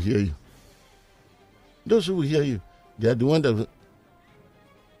 Who will hear you? Those who will hear you, they are the one that will,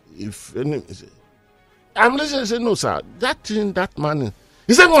 if any, I'm listening, say, no, sir, that thing, that man.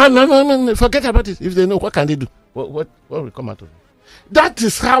 He said, no, forget about it. If they know, what can they do? What will come out of it? That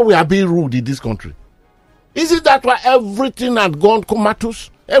is how we are being ruled in this country. Is it that why everything had gone comatose?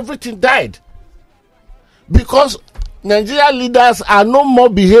 Everything died? Because Nigerian leaders are no more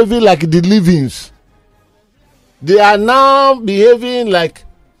behaving like the livings. They are now behaving like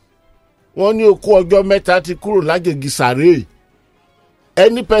one you call government article like a gisare.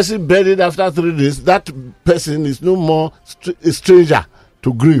 Any person buried after 3 days, that person is no more a stranger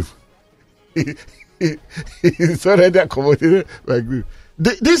to grief. He's already accommodated by grief.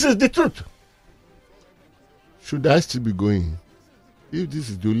 This is the truth. Should I still be going? If this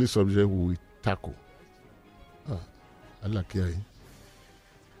is the only subject we will tackle. I like hearing.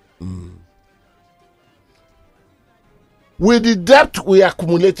 With the debt we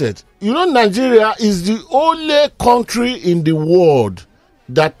accumulated, Nigeria is the only country in the world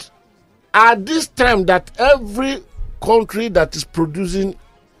that at this time that every country that is producing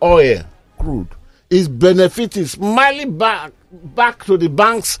oil, crude, is benefiting, smiling back to the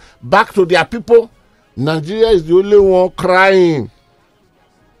banks, back to their people. Nigeria is the only one crying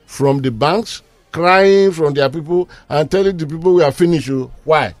from the banks, crying from their people, and telling the people we are finished.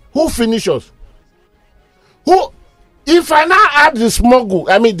 Why? Who finished us? Who? If I now add the smuggle,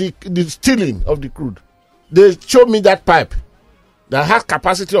 the stealing of the crude, they show me that pipe that has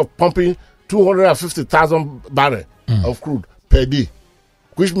capacity of pumping 250,000 barrels of crude per day,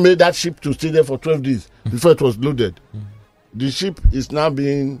 which made that ship to stay there for 12 days before it was loaded. The ship is now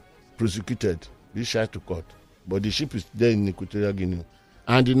being prosecuted, be shy to court, but the ship is there in Equatorial Guinea,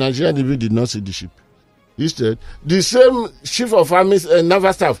 and the Nigerian Navy did not see the ship. Instead, the same chief of army's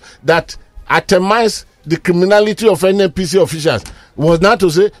naval staff that atomized the criminality of NNPC officials was now to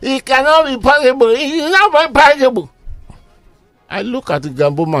say it cannot be possible. It is not possible. I look at the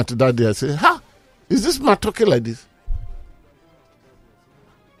Gambo man that day and say, is this man talking like this?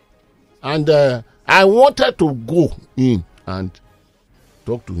 And I wanted to go in and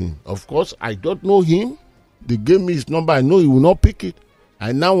talk to him. Of course, I don't know him. They gave me his number. I know he will not pick it.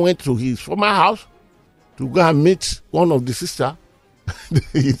 I now went to his former house to go and meet one of the sisters.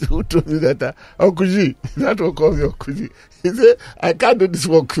 Who told me that Uncle G, that will call me Uncle G. He said, I can't do this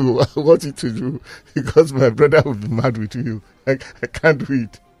work I want you to do because my brother will be mad with you. I can't do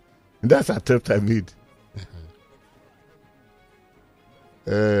it. And that's the attempt I made.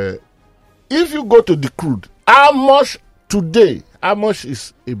 If you go to the crude, how much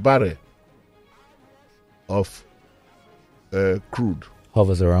is a barrel of crude?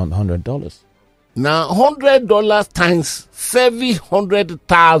 Hovers around $100. Now, $100 times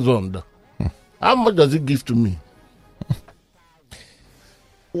 700,000. How much does it give to me?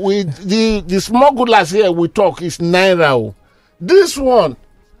 With the smugglers here we talk is Naira. This one,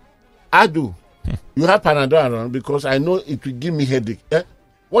 I do. You have Panadol around because I know it will give me headache.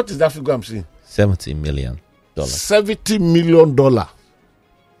 What is that figure I'm seeing? $70 million. $70 million.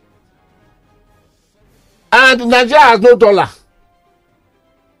 And Nigeria has no dollar.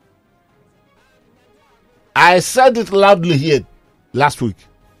 I said it loudly here last week.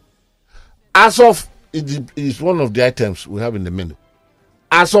 As of, it is one of the items we have in the menu.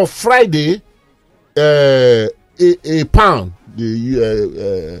 As of Friday, a pound,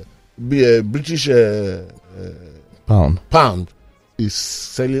 the British pound is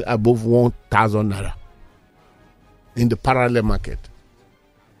selling above 1,000 naira in the parallel market.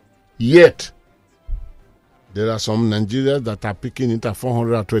 Yet, There are some Nigerians that are picking it at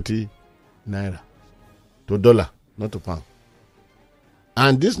 420 naira to dollar, not to pound.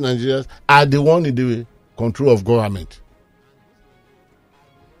 And these Nigerians are the one in the control of government.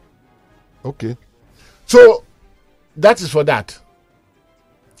 Okay. So, that is for that.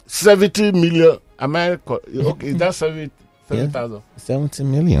 70 million. America. Okay, that's 70,000. 70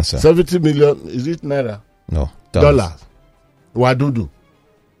 million, sir. 70 million. Is it naira? No. Dollars. Wadudu,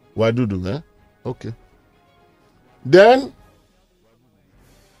 eh? Okay. Then,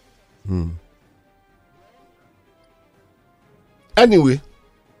 anyway,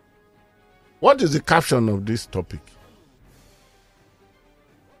 what is the caption of this topic?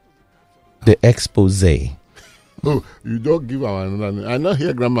 The expose. Oh, you don't give our another. I not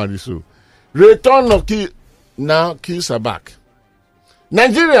hear grammar so. Return of keys are back.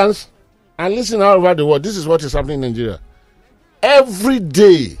 Nigerians, and listen all over the world, this is what is happening in Nigeria. Every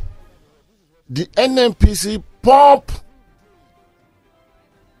day, the NNPC pump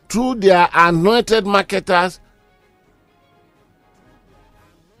through their anointed marketers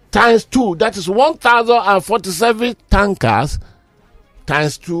times 2. That is 1,047 tankers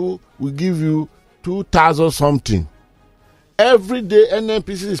times 2 will give you 2,000 something. Every day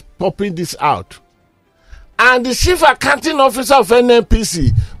NNPC is popping this out. And the chief accounting officer of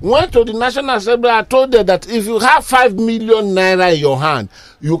NNPC went to the National Assembly and told them that if you have 5 million naira in your hand,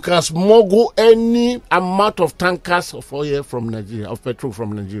 you can smuggle any amount of tankers of oil from Nigeria, of petrol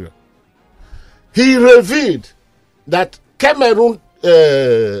from Nigeria. He revealed that Cameroon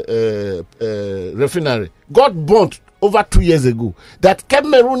refinery got burnt over 2 years ago. That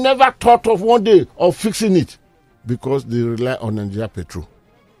Cameroon never thought of one day of fixing it because they rely on Nigeria petrol.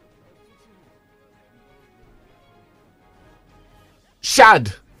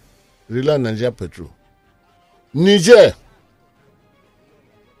 Chad rely on Nigeria petrol. Niger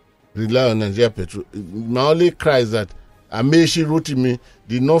rely on Nigeria petrol. My only cry is that Amechi Rotimi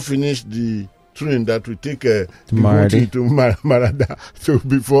did not finish the train that will take to Marada so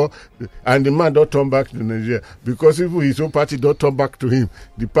before, and the man don't turn back to Nigeria because if his own party don't turn back to him,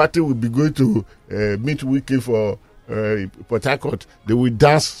 the party will be going to meet Wiki for Port Harcourt. They will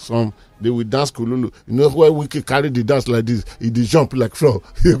dance Kululu. You know why Wiki carry the dance like this? He jump like floor.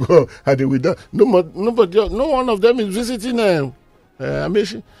 You go and they will dance. No one of them is visiting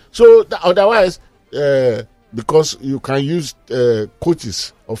Amechi. So otherwise, because you can use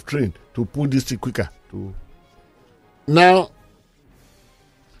coaches of train to pull this thing quicker. Now,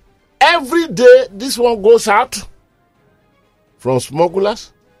 every day this one goes out from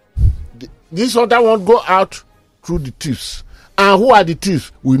smugglers. This other one go out through the thieves. And who are the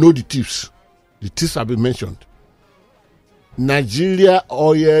thieves? We know the thieves. The thieves have been mentioned. Nigeria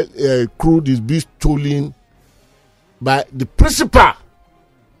oil crude is being stolen by the principal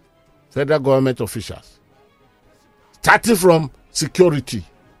federal government officials, starting from security.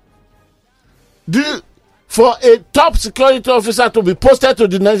 For a top security officer to be posted to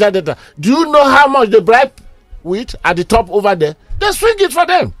the Niger Delta, do you know how much they bribe with at the top over there? They swing it for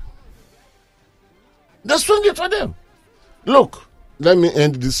them. Look, let me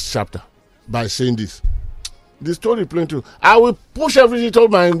end this chapter by saying this. The story plain too. I will push everything to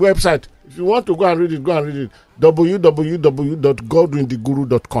my website. If you want to go and read it,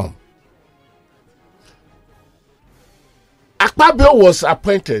 www.godwintheguru.com. Akpabio was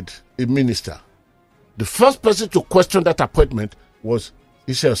appointed a minister. The first person to question that appointment was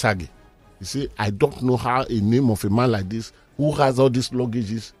Ishel Sagi. You see, I don't know how a name of a man like this, who has all these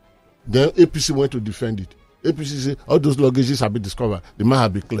luggages, then APC went to defend it. APC said, all those luggages have been discovered. The man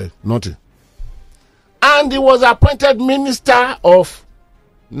had been cleared. Nothing. And he was appointed Minister of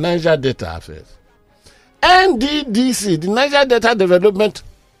Niger Delta Affairs. NDDC, the Niger Delta Development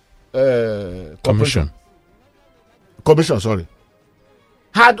Commission,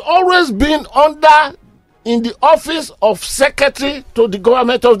 had always been in the office of Secretary to the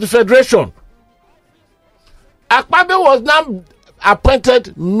Government of the Federation. Akpabio was now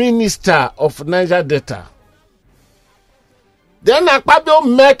appointed Minister of Niger Delta. Then Akpabio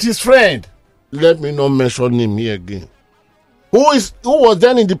met his friend, let me not mention him here again, who was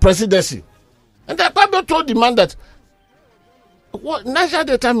then in the presidency. And Akpabio told the man that what Niger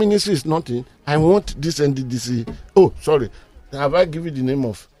Delta Ministry is nothing. I want this NDDC. Oh, sorry. Have I given the name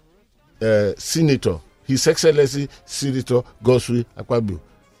of Senator, His Excellency Senator Godswill Akpabio,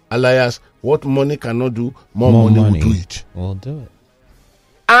 alias what money cannot do, more money will do it. We'll do it.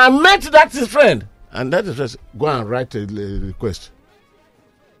 I met that his friend, and that is just go and write a request.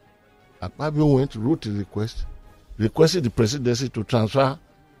 Akpabio wrote a request, requested the presidency to transfer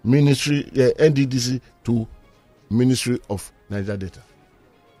ministry NDDC to Ministry of Niger Delta.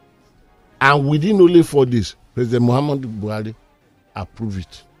 And within only 4 days, President Muhammadu Buhari approved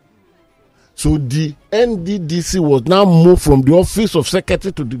it. So the NDDC was now moved from the office of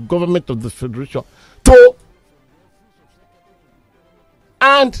secretary to the government of the federation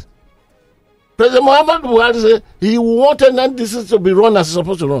and President Muhammadu Buhari said he wanted NDDC to be run as it's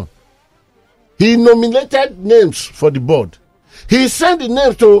supposed to run. He nominated names for the board. He sent the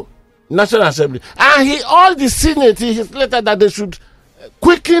names to National Assembly, and all the Senate his letter that they should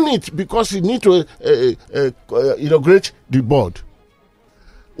quicken it because he need to inaugurate the board.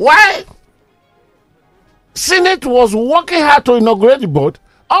 Why? Senate was working hard to inaugurate the board.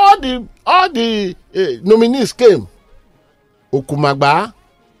 All the nominees came. Okumagba,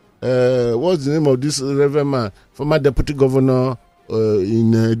 what's the name of this reverend man, former deputy governor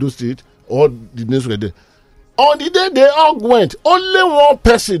in Edo State? All the names were there. On the day they all went, only one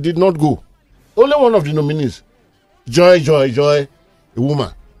person did not go. Only one of the nominees, Joy, a woman.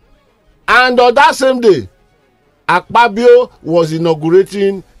 And on that same day, Akpabio was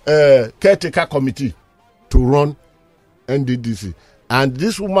inaugurating a caretaker committee to run NDDC. And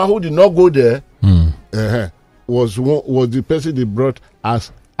this woman who did not go there was the person they brought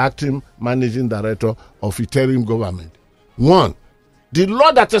as acting managing director of interim government. One, the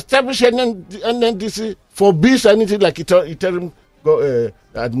law that established NDDC forbids anything like interim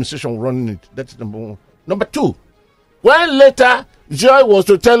administration running it. That's number one. Number two, when later Joy was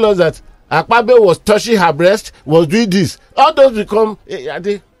to tell us that Akpabio was touching her breast, was doing this, all those become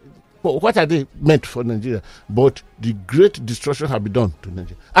what are they meant for Nigeria? But the great destruction have been done to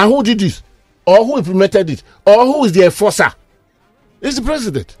Nigeria. And who did this? Or who implemented it? Or who is the enforcer? It's the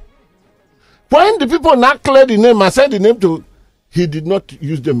president. When the people now cleared the name and said the name to, he did not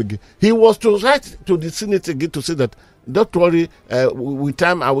use them again. He was to write to the Senate again to say that, don't worry, with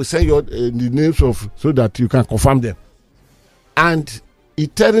time I will send you the names of, so that you can confirm them. And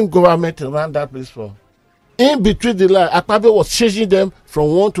interim government ran that place for. In between the line, Akpabio was changing them from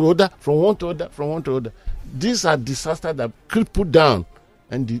one to other. These are disasters that crippled down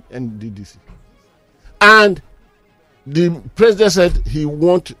NDDC. And the president said he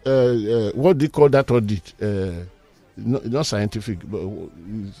want what do you call that audit? Not scientific, but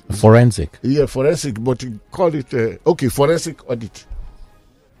forensic. Yeah, forensic, but he called it forensic audit.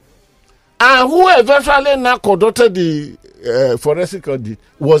 And who eventually now conducted the forensic audit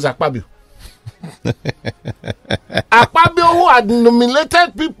was Akpabio. Akpabio, who had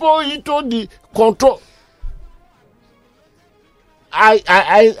nominated people into the control.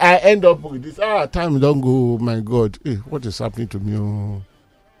 I end up with this. Time don't go. My God, what is happening to me? Oh,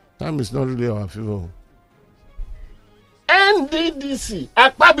 time is not really our favor. NDDC,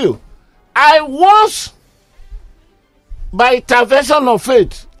 Akpabio. I was, by intervention of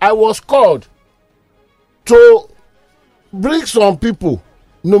faith, I was called to bring some people,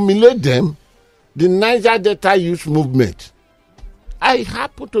 nominate them, the Niger Delta Youth Movement. I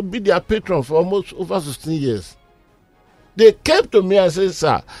happen to be their patron for almost over 16 years. They came to me and said,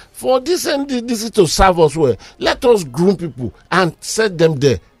 sir, for this NDDC to serve us well, let us groom people and set them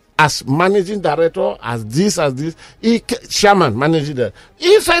there as managing director, as this, chairman, managing director.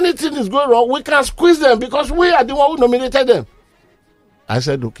 If anything is going wrong, we can squeeze them because we are the one who nominated them. I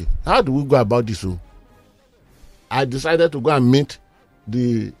said, okay, how do we go about this? I decided to go and meet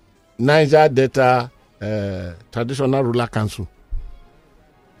the Niger Delta Traditional Ruler Council.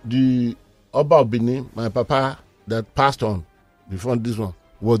 The Oba of Benin, my papa that passed on before this one,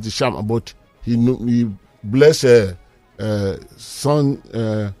 was the shaman, but he blessed son,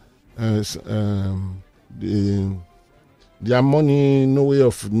 their money, no way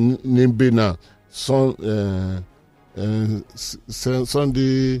of name now. Son,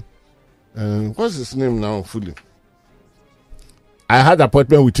 Sunday, what's his name now fully? I had an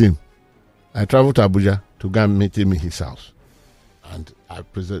appointment with him. I traveled to Abuja to go and meet him in his house. And I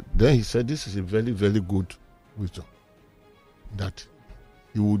presented. Then he said, this is a very, very good wisdom. That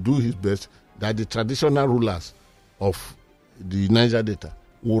he will do his best, that the traditional rulers of the Niger Delta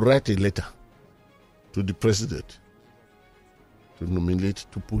will write a letter to the president to nominate,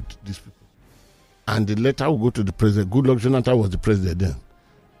 to put these people. And the letter will go to the president. Goodluck Jonathan was the president then.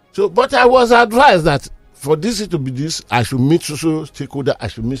 So, but I was advised that for this to be this, I should meet social stakeholder, And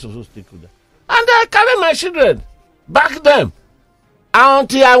I carried my children back then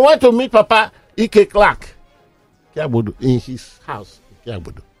until I went to meet Papa Ike Clark in his house.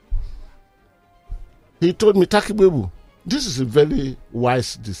 He told me, Takibebu, this is a very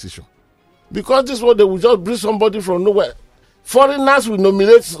wise decision. Because this one, they will just bring somebody from nowhere. Foreigners will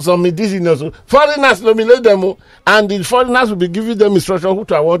nominate some indigenous. Foreigners nominate them, and the foreigners will be giving them instruction who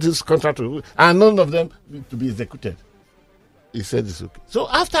to award this contract to, and none of them to be executed. He said it's okay. So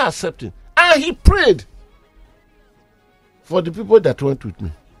after accepting, and he prayed for the people that went with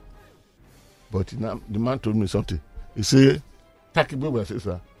me. But the man told me something. He said, Takibe,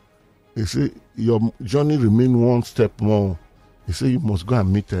 sir. He said, your journey remain one step more. He said, you must go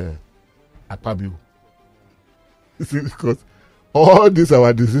and meet Akpabio. He said, because all this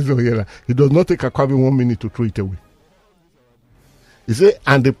our decision here, he does not take Akpabio 1 minute to throw it away. He said,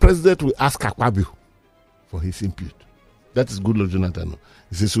 and the president will ask Akpabio for his input. That is Goodluck Jonathan.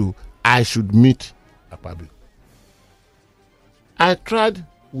 He said, so I should meet Akpabio. I tried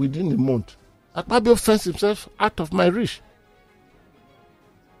within a month. Akpabio fenced himself out of my reach.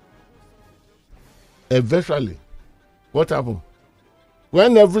 Eventually, what happened?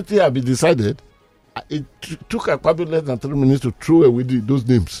 When everything had been decided, it took Akpabio less than 3 minutes to throw away those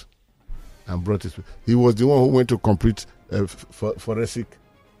names and brought it. He was the one who went to complete forensic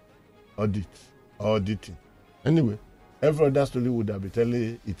auditing. Anyway, every other story would have been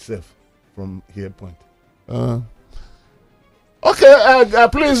telling itself from here point. Okay,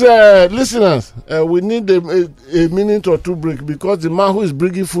 please, listeners, we need a minute or two break because the man who is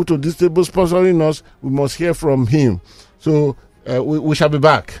bringing food to this table, sponsoring us, we must hear from him. So we shall be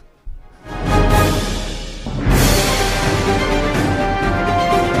back.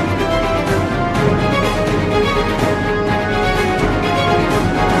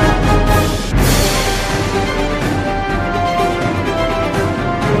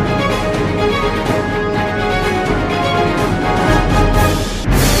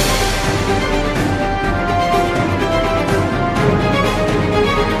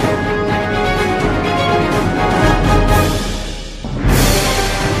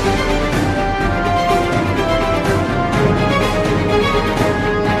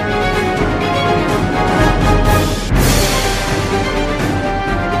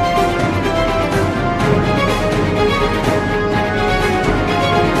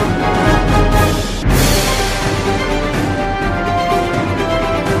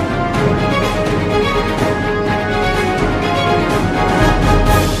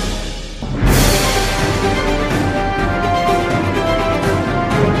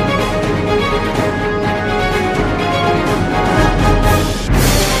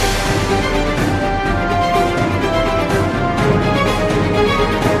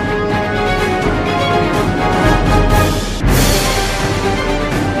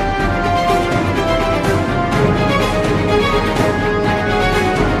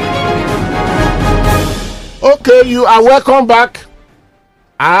 Okay, you are welcome back.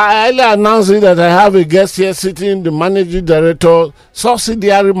 I announced that I have a guest here sitting, the managing director,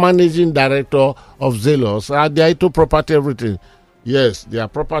 subsidiary managing director of Zelos. They are into property, everything. Yes, their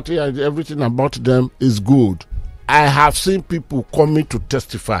property and everything about them is good. I have seen people coming to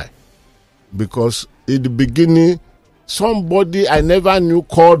testify because in the beginning, somebody I never knew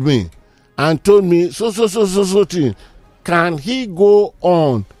called me and told me, so thing. Can he go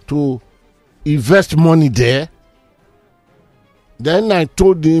on to invest money there? Then I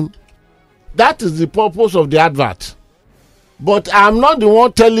told him that is the purpose of the advert, but I'm not the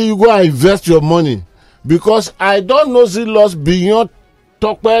one telling you go and invest your money because I don't know the loss beyond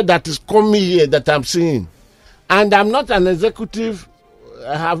Tokwe that is coming here that I'm seeing, and I'm not an executive.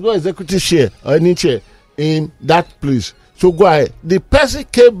 I have no executive share or any share in that place. So go ahead. The person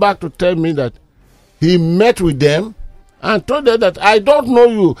came back to tell me that he met with them and told them that I don't know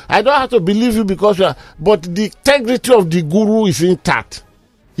you. I don't have to believe you because you are, but the integrity of the guru is intact.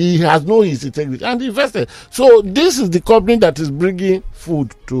 He has known his integrity and invested. So this is the company that is bringing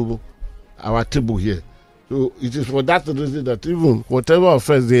food to our table here. So it is for that reason that even whatever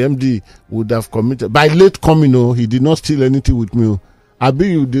offense the MD would have committed, by late coming, he did not steal anything with me. Abi,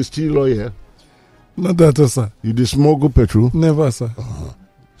 you did steal lawyer? Not that, sir. You did smuggle petrol? Never, sir.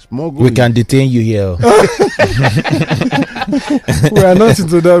 We can detain you here. We are not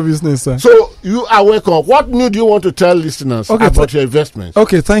into that business, sir. So you are welcome. What new do you want to tell listeners about your investments?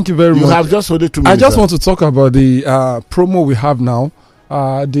 Okay, thank you very much. You have just only 2 minutes. I just want to talk about the promo we have now.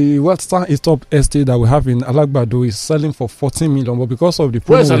 The Western Hilltop Estate that we have in Alagbado is selling for 14 million, but because of the promo,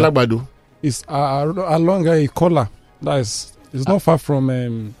 where is Alagbado? It's along a collar. It's not far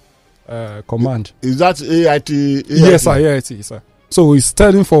from Command. Is that AIT? Yes, sir. AIT, sir. So it's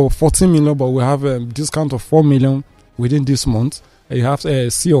selling for 14 million, but we have a discount of 4 million within this month. You have a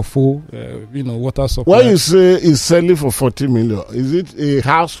CFO, water supply. When you say it's selling for 14 million, is it a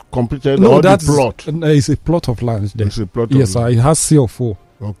house completed or that's the plot? It's a plot of land there. It's a plot yes, of land. Sir. It has CFO.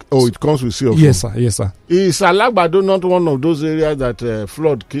 Okay. Oh, it comes with CFO. Yes, sir. Yes, sir. Is Alagbado not one of those areas that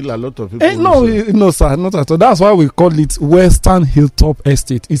flood kill a lot of people? No, sir, not at all. That's why we call it Western Hilltop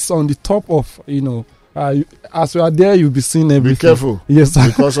Estate. It's on the top of, as you are there, you'll be seeing everything. Be careful. Yes, sir.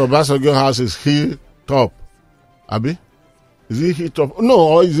 Because Obasanjo house is hilltop. Abi? Is it hit up? No,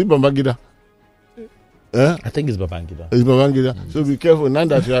 or is it Babangida? I think it's Babangida. It's Babangida. So be careful. Now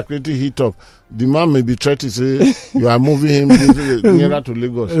that you are creating hit up, the man may be trying to say you are moving him nearer to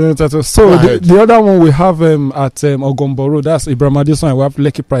Lagos. So the other one we have at Ogombo Road, that's Ibrahim Adesoya. We have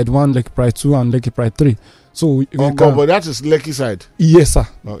Lekki Pride 1, Lekki Pride 2, and Lekki Pride 3. So Ogombo, that is Lekki side. Yes, sir.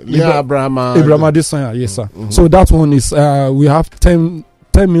 Ibrahim Adesoya, yes, sir. Mm-hmm. So that one is we have 10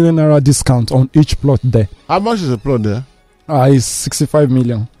 million naira discount on each plot there. How much is the plot there? It's 65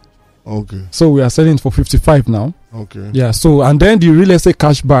 million. Okay. So we are selling it for 55 now. Okay. Yeah. So and then the real estate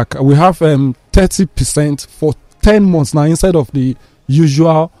cashback, we have 30% for 10 months now instead of the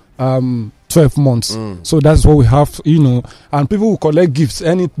usual 12 months. So that's what we have, and people will collect gifts.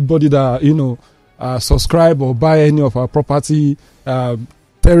 Anybody that subscribe or buy any of our property,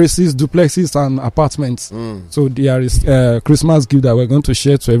 terraces, duplexes, and apartments. So there is Christmas gift that we're going to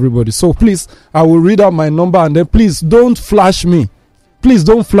share to everybody. So please, I will read out my number, and then please don't flash me. Please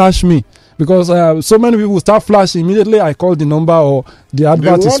don't flash me, because so many people start flashing immediately. I call the number or the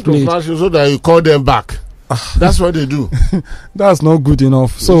advert is played. They want to flash you so that you call them back. That's what they do. That's not good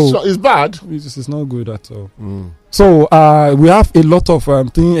enough. So it's bad. It's not good at all. So we have a lot of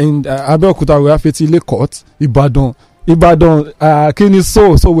things in Abeokuta. We have Etile Court, Ibadan,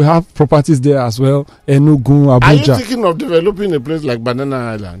 Kiniso. So we have properties there as well. Enugu, Abuja. Are you thinking of developing a place like Banana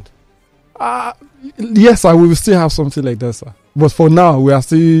Island? Yes, I will still have something like that, sir. But for now, we are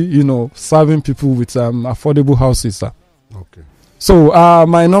still, serving people with affordable houses, sir. Okay. So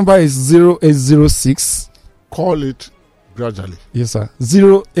my number is 0806. Call it gradually. Yes, sir.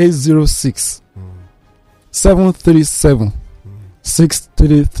 0806 737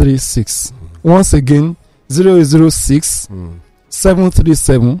 6336. Once again, 0806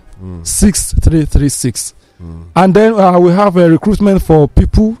 737 6336. And then we have a recruitment for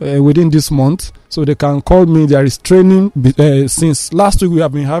people within this month, so they can call me. There is training since last week. We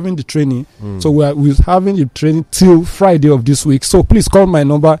have been having the training, so we're having the training till Friday of this week. So please call my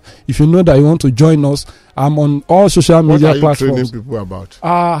number if you know that you want to join us. I'm on all social media platforms. What are you training people about?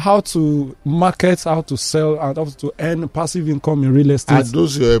 How to market, how to sell, and how to earn passive income in real estate. Are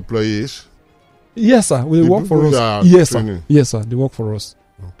those your employees? Yes, sir. They work for us. Yes, sir. Yes, sir. They work for us.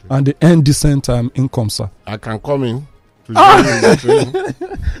 Okay. And they earn decent income, sir. I can come in to join in the training.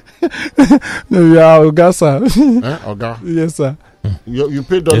 Yeah, Oga, sir. Oga? Yes, sir. You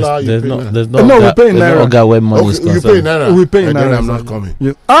pay dollar, we pay naira. Oga where money is you concerned. pay naira. We pay and naira. Then I'm not coming.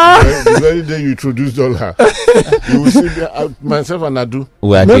 Yes. The very day you introduce dollar, you will see myself and Adu.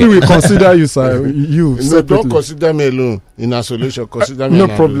 Maybe we consider you, sir. No, don't consider me alone in isolation. Consider me. No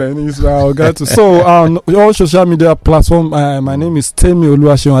problem. It's Oga too. So all social media platform. My name is Temi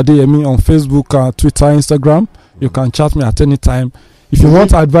Oluwaseun Adeyemi on Facebook, Twitter, Instagram. You can chat me at any time. If you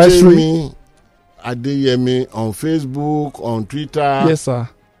want advisory. Temi Adeyemi on Facebook, on Twitter. Yes, sir.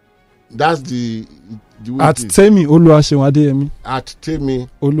 That's the at Temi Oluwaseun Adeyemi. At Temi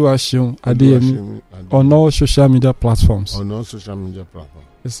Oluwaseun Adeyemi on all social media platforms. On all social media platforms.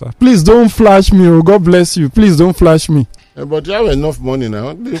 Yes, sir. Please don't flash me. Oh, God bless you. Please don't flash me. But you have enough money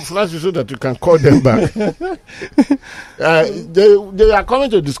now. They flash you so that you can call them back. They are coming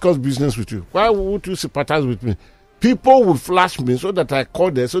to discuss business with you. Why would you sympathize with me? People will flash me so that I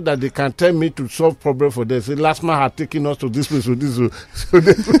call them so that they can tell me to solve problem for them. Say, last man had taken us to this place or this.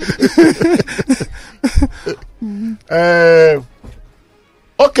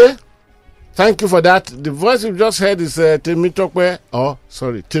 Okay. Thank you for that. The voice you just heard is Temi Tokwe. Oh,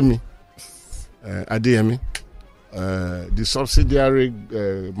 sorry, Temi Adeyemi. The subsidiary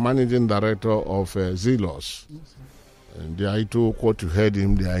managing director of Zelos. And they are into what you heard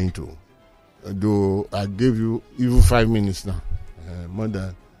him, they are into. Though I gave you even 5 minutes now, more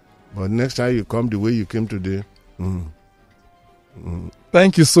than. But next time you come the way you came today.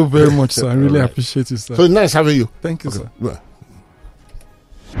 Thank you so very much, sir. I really appreciate it, sir. So nice having you. Thank you, sir. Well.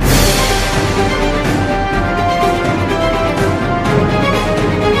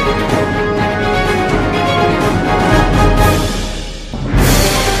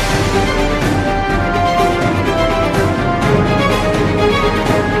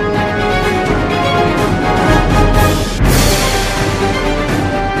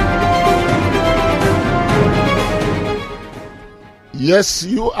 Yes,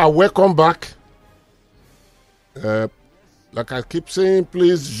 you are welcome back. Like I keep saying,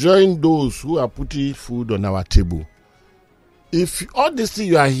 please join those who are putting food on our table. If all these things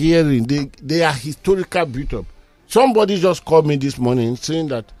you are hearing, they are historical built-up. Somebody just called me this morning saying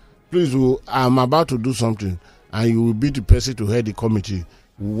that, please, I'm about to do something, and you will be the person to head the committee.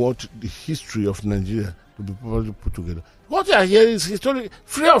 What the history of Nigeria to be properly put together. What you are hearing is historic,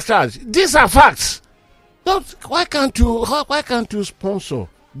 free of charge. These are facts. Why can't you sponsor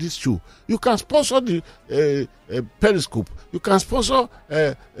this show? You can sponsor the Periscope. You can sponsor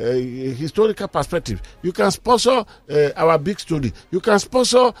historical perspective. You can sponsor our big story. You can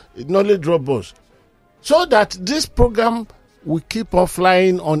sponsor knowledge robots, so that this program will keep on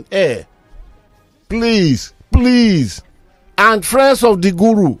flying on air. Please. And Friends of the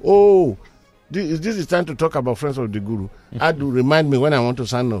Guru. Oh, this is time to talk about Friends of the Guru. I do remind me when I want to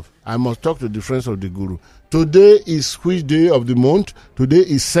sign off. I must talk to the Friends of the Guru. Today is which day of the month? Today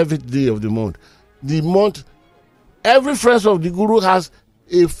is 7th day of the month. Every Friends of the Guru has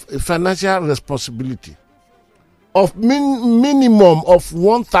a financial responsibility of minimum of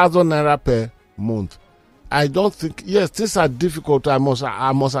 1,000 naira per month. I don't think, yes, things are difficult. I must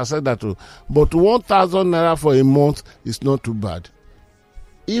have said that too. But 1,000 naira for a month is not too bad.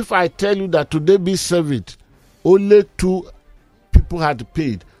 If I tell you that today be 7th, only 2 people had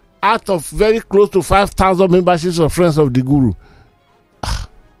paid out of very close to 5,000 memberships of Friends of the Guru.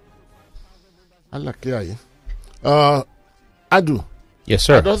 Adu. Yes,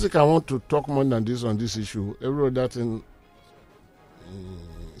 sir. I don't think I want to talk more than this on this issue. Every other thing.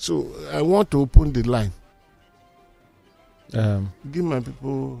 So I want to open the line. Give my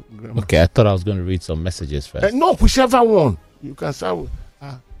people grammar. Okay, I thought I was going to read some messages first. No, whichever one. You can start with.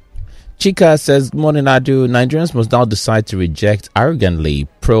 Chika says, good morning, Adu. Nigerians must now decide to reject arrogantly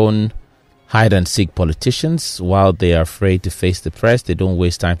prone hide-and-seek politicians. While they are afraid to face the press, they don't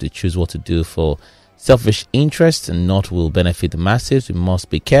waste time to choose what to do for selfish interests and not will benefit the masses. We must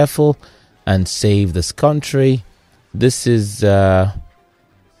be careful and save this country. This is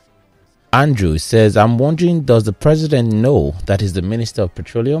Andrew says, I'm wondering, does the president know that he's the Minister of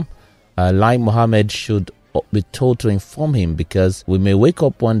Petroleum? Lai Mohammed should be told to inform him, because we may wake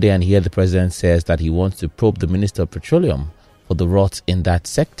up one day and hear the president says that he wants to probe the Minister of Petroleum for the rot in that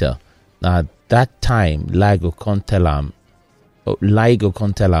sector. Now, at that time, Laigo Kontelam,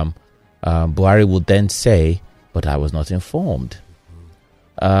 Buhari would then say, but I was not informed.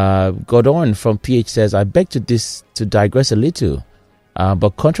 Godon from PH says, I beg to digress a little,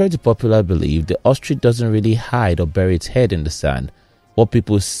 but contrary to popular belief, the ostrich doesn't really hide or bury its head in the sand. What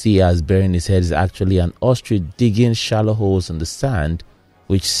people see as burying his head is actually an ostrich digging shallow holes in the sand,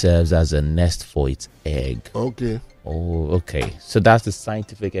 which serves as a nest for its egg. Okay. Oh, okay. So that's the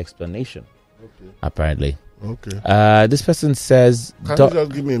scientific explanation, apparently. Okay. This person says... Can you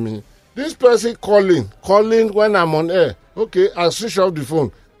just give me a minute? This person calling when I'm on air. Okay, I'll switch off the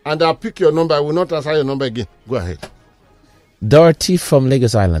phone and I'll pick your number. I will not answer your number again. Go ahead. Dorothy from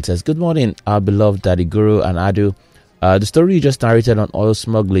Lagos Island says, good morning, our beloved Daddy Guru and Adu. The story you just narrated on oil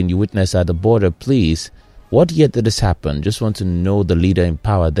smuggling you witnessed at the border, please. What year did this happen? Just want to know the leader in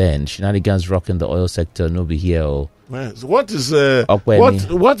power then. Shenanigans rocking the oil sector, no be here. Oh. So what is the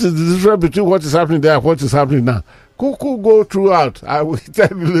difference between what is happening there and what is happening now? Go throughout. I will tell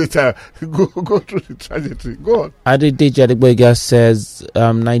you later. Go through the trajectory. Go on. Adede Jadiboyega says,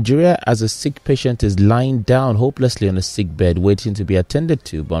 Nigeria as a sick patient is lying down hopelessly on a sick bed waiting to be attended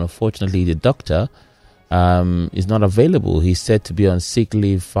to, but unfortunately the doctor is not available. He's said to be on sick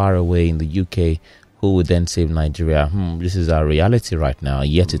leave far away in the UK. Who would then save Nigeria? This is our reality right now,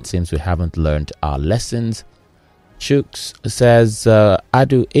 yet it seems we haven't learned our lessons. Chooks says,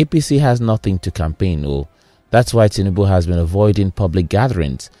 Adu, APC has nothing to campaign. Oh, that's why Tinubu has been avoiding public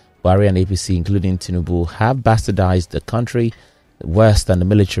gatherings. Buhari and APC, including Tinubu, have bastardized the country worse than the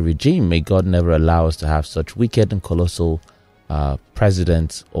military regime. May God never allow us to have such wicked and colossal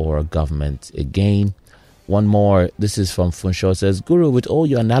presidents or government again. One more. This is from Funshaw. Says, Guru, with all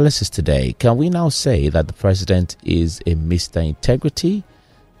your analysis today, can we now say that the president is a Mr. Integrity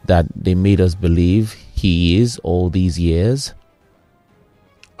that they made us believe he is all these years?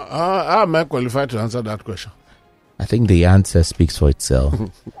 How am I qualified to answer that question? I think the answer speaks for itself.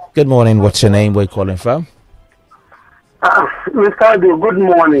 Good morning. What's your name? Where are you calling from? Mr. Adu, good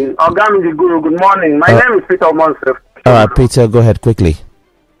morning. Ogami the Guru, good morning. My name is Peter Monsef. All right, Peter, go ahead quickly.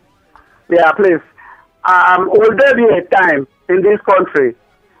 Yeah, please. Will there be a time in this country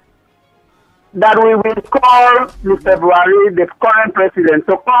that we will call Mr. Buhari, the current president,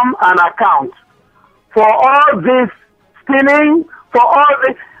 to come and account for all this stealing, for all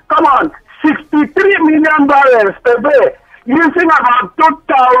this? Come on, 63 million barrels per day, using about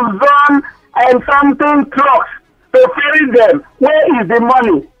 2,000 and something trucks to ferry them. Where is the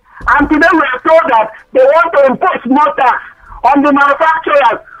money? And today we are told that they want to impose more tax on the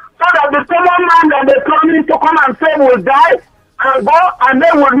manufacturers, so that the common man that they promise to come and save will die and go, and they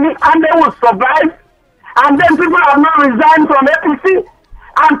will survive. And then people have not resigned from APC.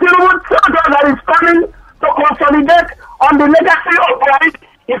 And Tinubu told us that he's coming to consolidate on the legacy of Buhari.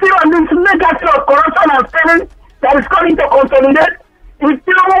 You see, on this legacy of corruption and stealing consolidate. If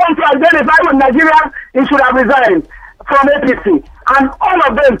Tinubu wants to identify with Nigeria, he should have resigned from APC. And all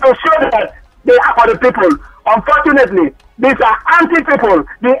of them to show that they are for the people. Unfortunately, these are anti-people,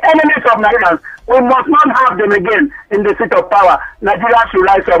 the enemies of Nigerians. We must not have them again in the seat of power. Nigeria should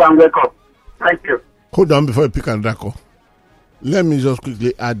rise up and wake up. Thank you. Hold on before you pick and call. Let me just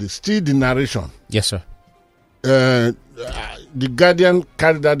quickly add this. Still the narration. Yes, sir. The Guardian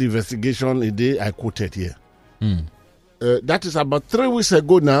carried out the investigation a day I quoted here. That is about 3 weeks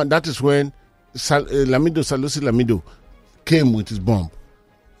ago now. That is when Sanusi Lamido came with his bomb.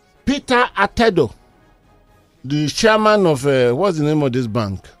 Peter Atedo, the chairman of, what's the name of this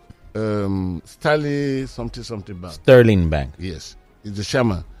bank? Sterling something bank. Sterling Bank. Yes, he's the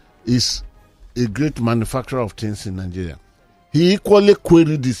chairman. Is a great manufacturer of things in Nigeria. He equally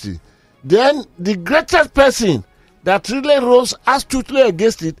queried this thing. Then the greatest person that really rose astutely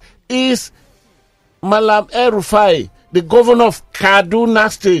against it is Malam El-Rufai, the governor of Kaduna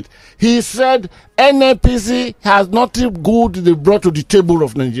State. He said NNPC has nothing good they brought to the table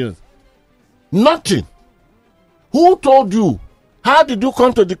of Nigerians. Nothing. Who told you? How did you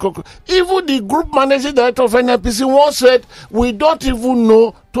come to the conclusion? Even the group managing director of NNPC once said, we don't even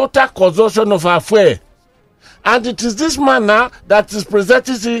know total causation of our affair. And it is this man now that is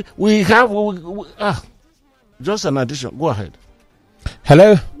presenting we have. Just an addition. Go ahead.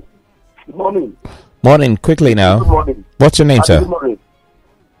 Hello. Good morning. Morning. Quickly now. Good morning. What's your name, sir? Good morning.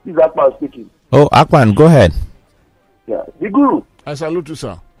 This is Akman speaking. Oh, Akman, go ahead. Yeah. The Guru, I salute you,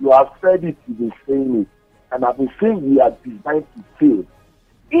 sir. you have said it, you've been saying it. And I've been saying we are designed to fail.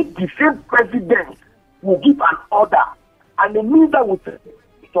 If the same president will give an order and the minister will say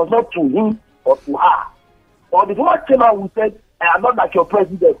it was not to him or to her, or the former chairman will say, I am not like your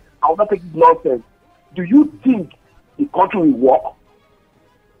president, I will not take this nonsense. Do you think the country will work?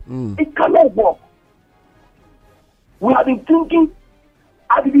 It cannot work. We have been thinking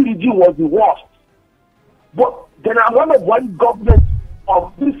IDB regime was the worst. But then one of one government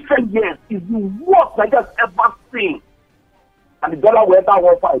of these 10 years is the worst I just ever seen. And the dollar will enter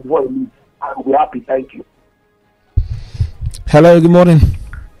 1.5 before it leaves. I will be happy. Thank you. Hello, good morning.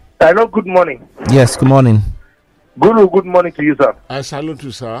 Hello, good morning. Yes, good morning. Guru, good morning to you, sir. I salute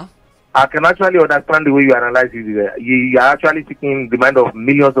you, sir. I can actually understand the way you analyze it. You are actually speaking the mind of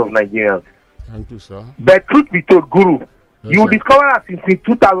millions of Nigerians. Thank you, sir. But truth be told, Guru, Yes, you sir. discover that since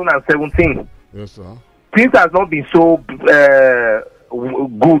 2017, Yes, sir. things has not been so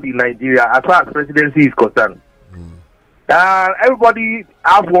good in Nigeria as far as presidency is concerned. Everybody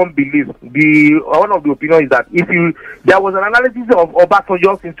have one belief. One of the opinion is that there was an analysis of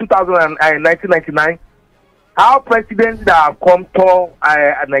Obasanjo since 1999, how presidents that have come to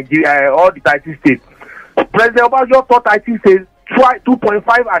Nigeria, all the 30 states. President Obasanjo taught 30 states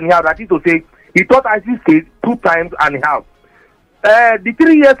 2.5 and a half. That is to say, he taught 30 states 2 times and a half. The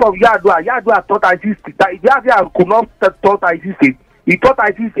 3 years of Yadua taught 30 states. Yadua could not taught 30 states. He taught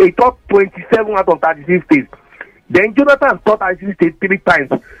 27 out of 36 states. Then Jonathan taught 30 states 3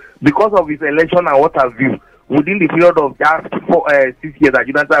 times because of his election and what have you within the period of just 6 years that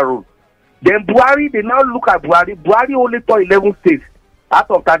Jonathan ruled. Then Buhari, they now look at Buhari. Buhari only taught 11 states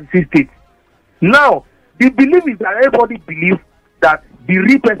out of 36 states. Now, the belief is that everybody believes that the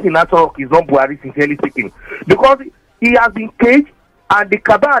real person in Aso is not Buhari, sincerely speaking. Because he has been caged and the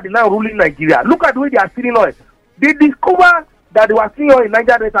Kabah are now ruling Nigeria. Look at the way they are stealing oil. They discovered that they were stealing oil in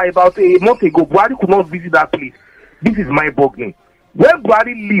Nigeria about a month ago. Buhari could not visit that place. This is mind-boggling. When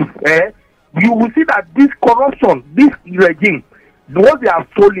Buhari leaves, you will see that this corruption, this regime, what they have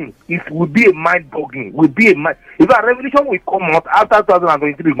stolen will be a mind-boggling. If a revolution will come out after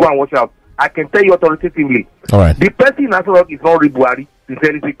 2023, go and watch out. I can tell you authoritatively. All right. The person in Aso is not really Buhari,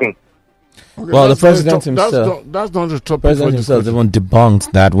 sincerely speaking. Okay, Well, the that's not president top- himself- That's not the topic. President for himself discussion. even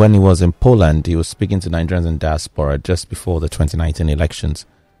debunked that when he was in Poland, he was speaking to Nigerians in diaspora just before the 2019 elections,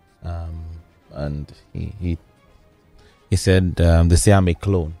 and he said they say I'm a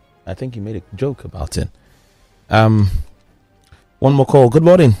clone. I think he made a joke about it. One more call. Good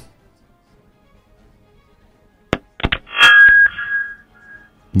morning.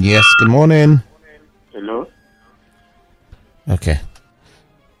 Yes. Good morning. Hello? Okay.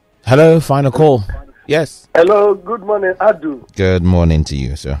 Hello. Final call. Yes. Hello, good morning, Adu. Good morning to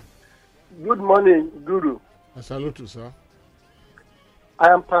you, sir. Good morning, Guru. I salute you, sir. I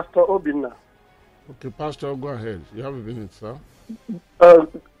am Pastor Obinna. Okay, Pastor, go ahead. You have a minute, sir.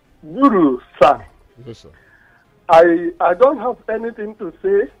 Guru, sir, Yes, sir. I don't have anything to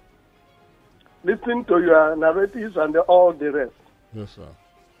say. Listen to your narratives and all the rest. Yes, sir.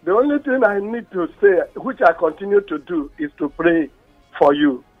 The only thing I need to say, which I continue to do, is to pray for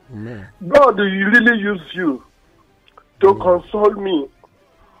you. Amen. God will really use you to console me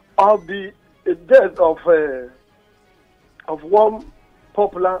of the death of one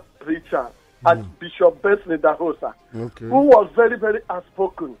popular preacher, Archbishop Benson Dahosa, who was very, very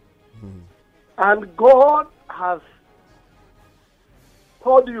outspoken. And God has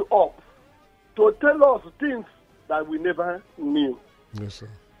called you up to tell us things that we never knew. Yes, sir.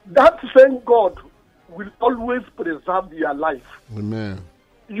 That same God will always preserve your life. Amen.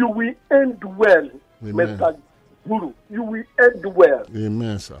 You will end well, Amen. Mr. Guru. You will end well.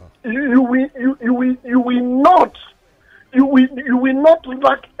 Amen, sir. You will not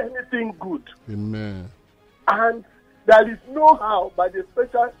lack anything good. Amen. And there is no how, by the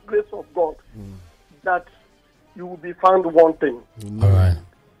special grace of God, that you will be found wanting. Amen. All right.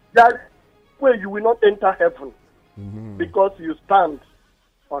 That way you will not enter heaven because you stand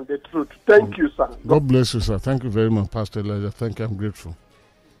on the truth. Thank you, sir. God bless you, sir. Thank you very much, Pastor Elijah. Thank you. I'm grateful.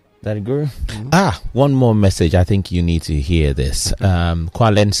 Daddy Guru. One more message. I think you need to hear this.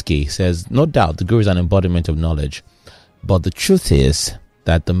 Kwalensky says, no doubt the Guru is an embodiment of knowledge, but the truth is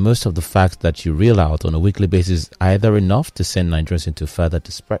that the most of the facts that you reel out on a weekly basis is either enough to send Nigerians into further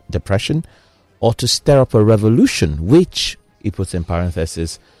depression or to stir up a revolution, which, he puts in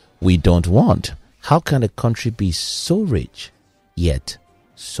parentheses, we don't want. How can a country be so rich yet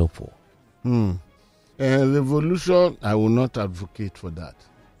so poor? Revolution, I will not advocate for that.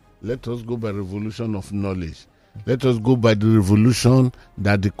 Let us go by revolution of knowledge. Let us go by the revolution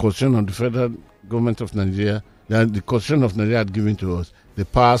that the Constitution of the Federal Government of Nigeria, that the Constitution of Nigeria had given to us, the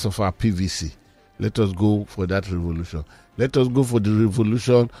powers of our PVC. Let us go for that revolution. Let us go for the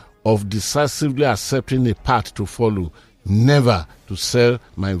revolution of decisively accepting a path to follow, never to sell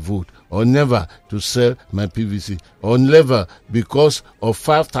my vote, or never to sell my PVC, or never because of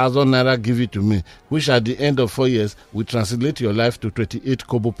 5,000 naira give it to me, which at the end of 4 years will translate your life to 28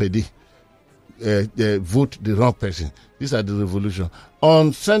 kobo per day. Vote the wrong person. These are the revolution.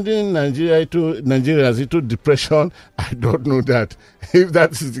 On sending Nigerians into depression, I don't know that. If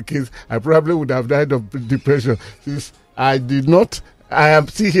that is the case, I probably would have died of depression. Since I did not, I am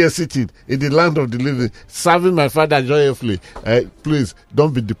still here sitting in the land of the living, serving my Father joyfully. Please,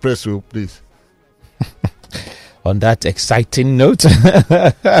 don't be depressed, please. On that exciting note,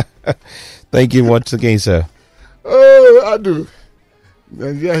 thank you once again, sir. Oh, I do.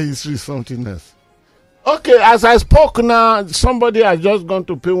 Nigeria history is something else. Okay, as I spoke now, somebody has just gone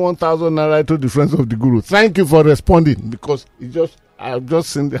to pay 1,000 naira to the Friends of the Guru. Thank you for responding, because I've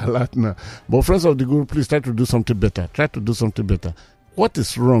just seen the alert now. But Friends of the Guru, please try to do something better. Try to do something better. What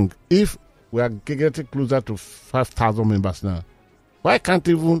is wrong if we are getting closer to 5,000 members now? Why can't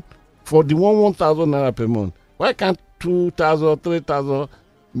even, for the 1,000 naira per month, why can't 2,000, 3,000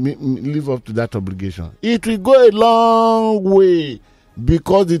 live up to that obligation? It will go a long way,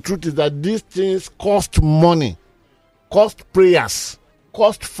 because the truth is that these things cost money, cost prayers,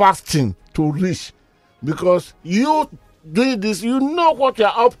 cost fasting to reach. Because you doing this, you know what you're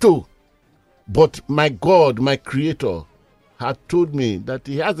up to. But my God, my Creator, had told me that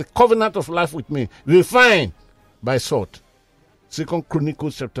He has a covenant of life with me, refined by salt. 2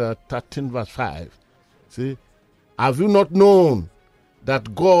 Chronicles chapter 13 verse 5. See, have you not known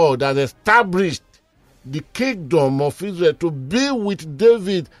that God has established the kingdom of Israel to be with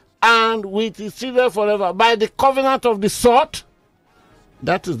David and with his children forever by the covenant of the salt?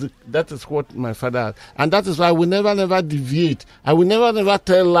 That is what my Father has. And that is why I will never deviate. I will never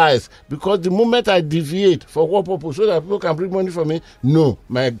tell lies. Because the moment I deviate, for what purpose? So that people can bring money for me? No,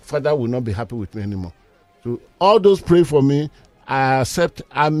 my Father will not be happy with me anymore. So all those pray for me, I accept.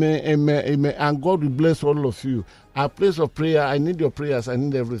 Amen, amen, amen. And God will bless all of you. Our place of prayer, I need your prayers. I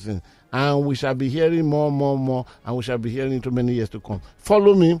need everything. And we shall be hearing more. And we shall be hearing into many years to come.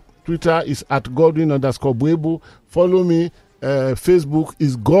 Follow me. Twitter is @Godwin_Buebu. Follow me. Facebook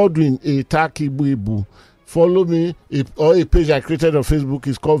is Godwin Etakibuebu. Follow me, or a page I created on Facebook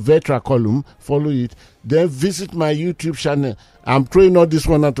is called Vetra Column. Follow it. Then visit my YouTube channel. I'm throwing all this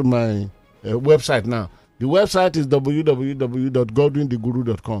one onto my website now. The website is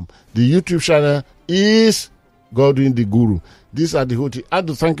www.godwintheguru.com. The YouTube channel is Godwin the Guru. These are the whole thing. I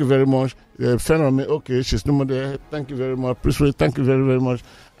do thank you very much. Friend of me, okay, she's no more there. Thank you very much. Please, thank you very, very much.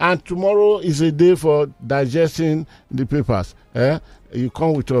 And tomorrow is a day for digesting the papers. You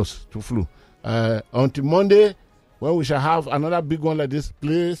come with us to Flu. Until Monday, when we shall have another big one like this,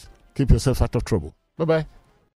 please keep yourself out of trouble. Bye-bye.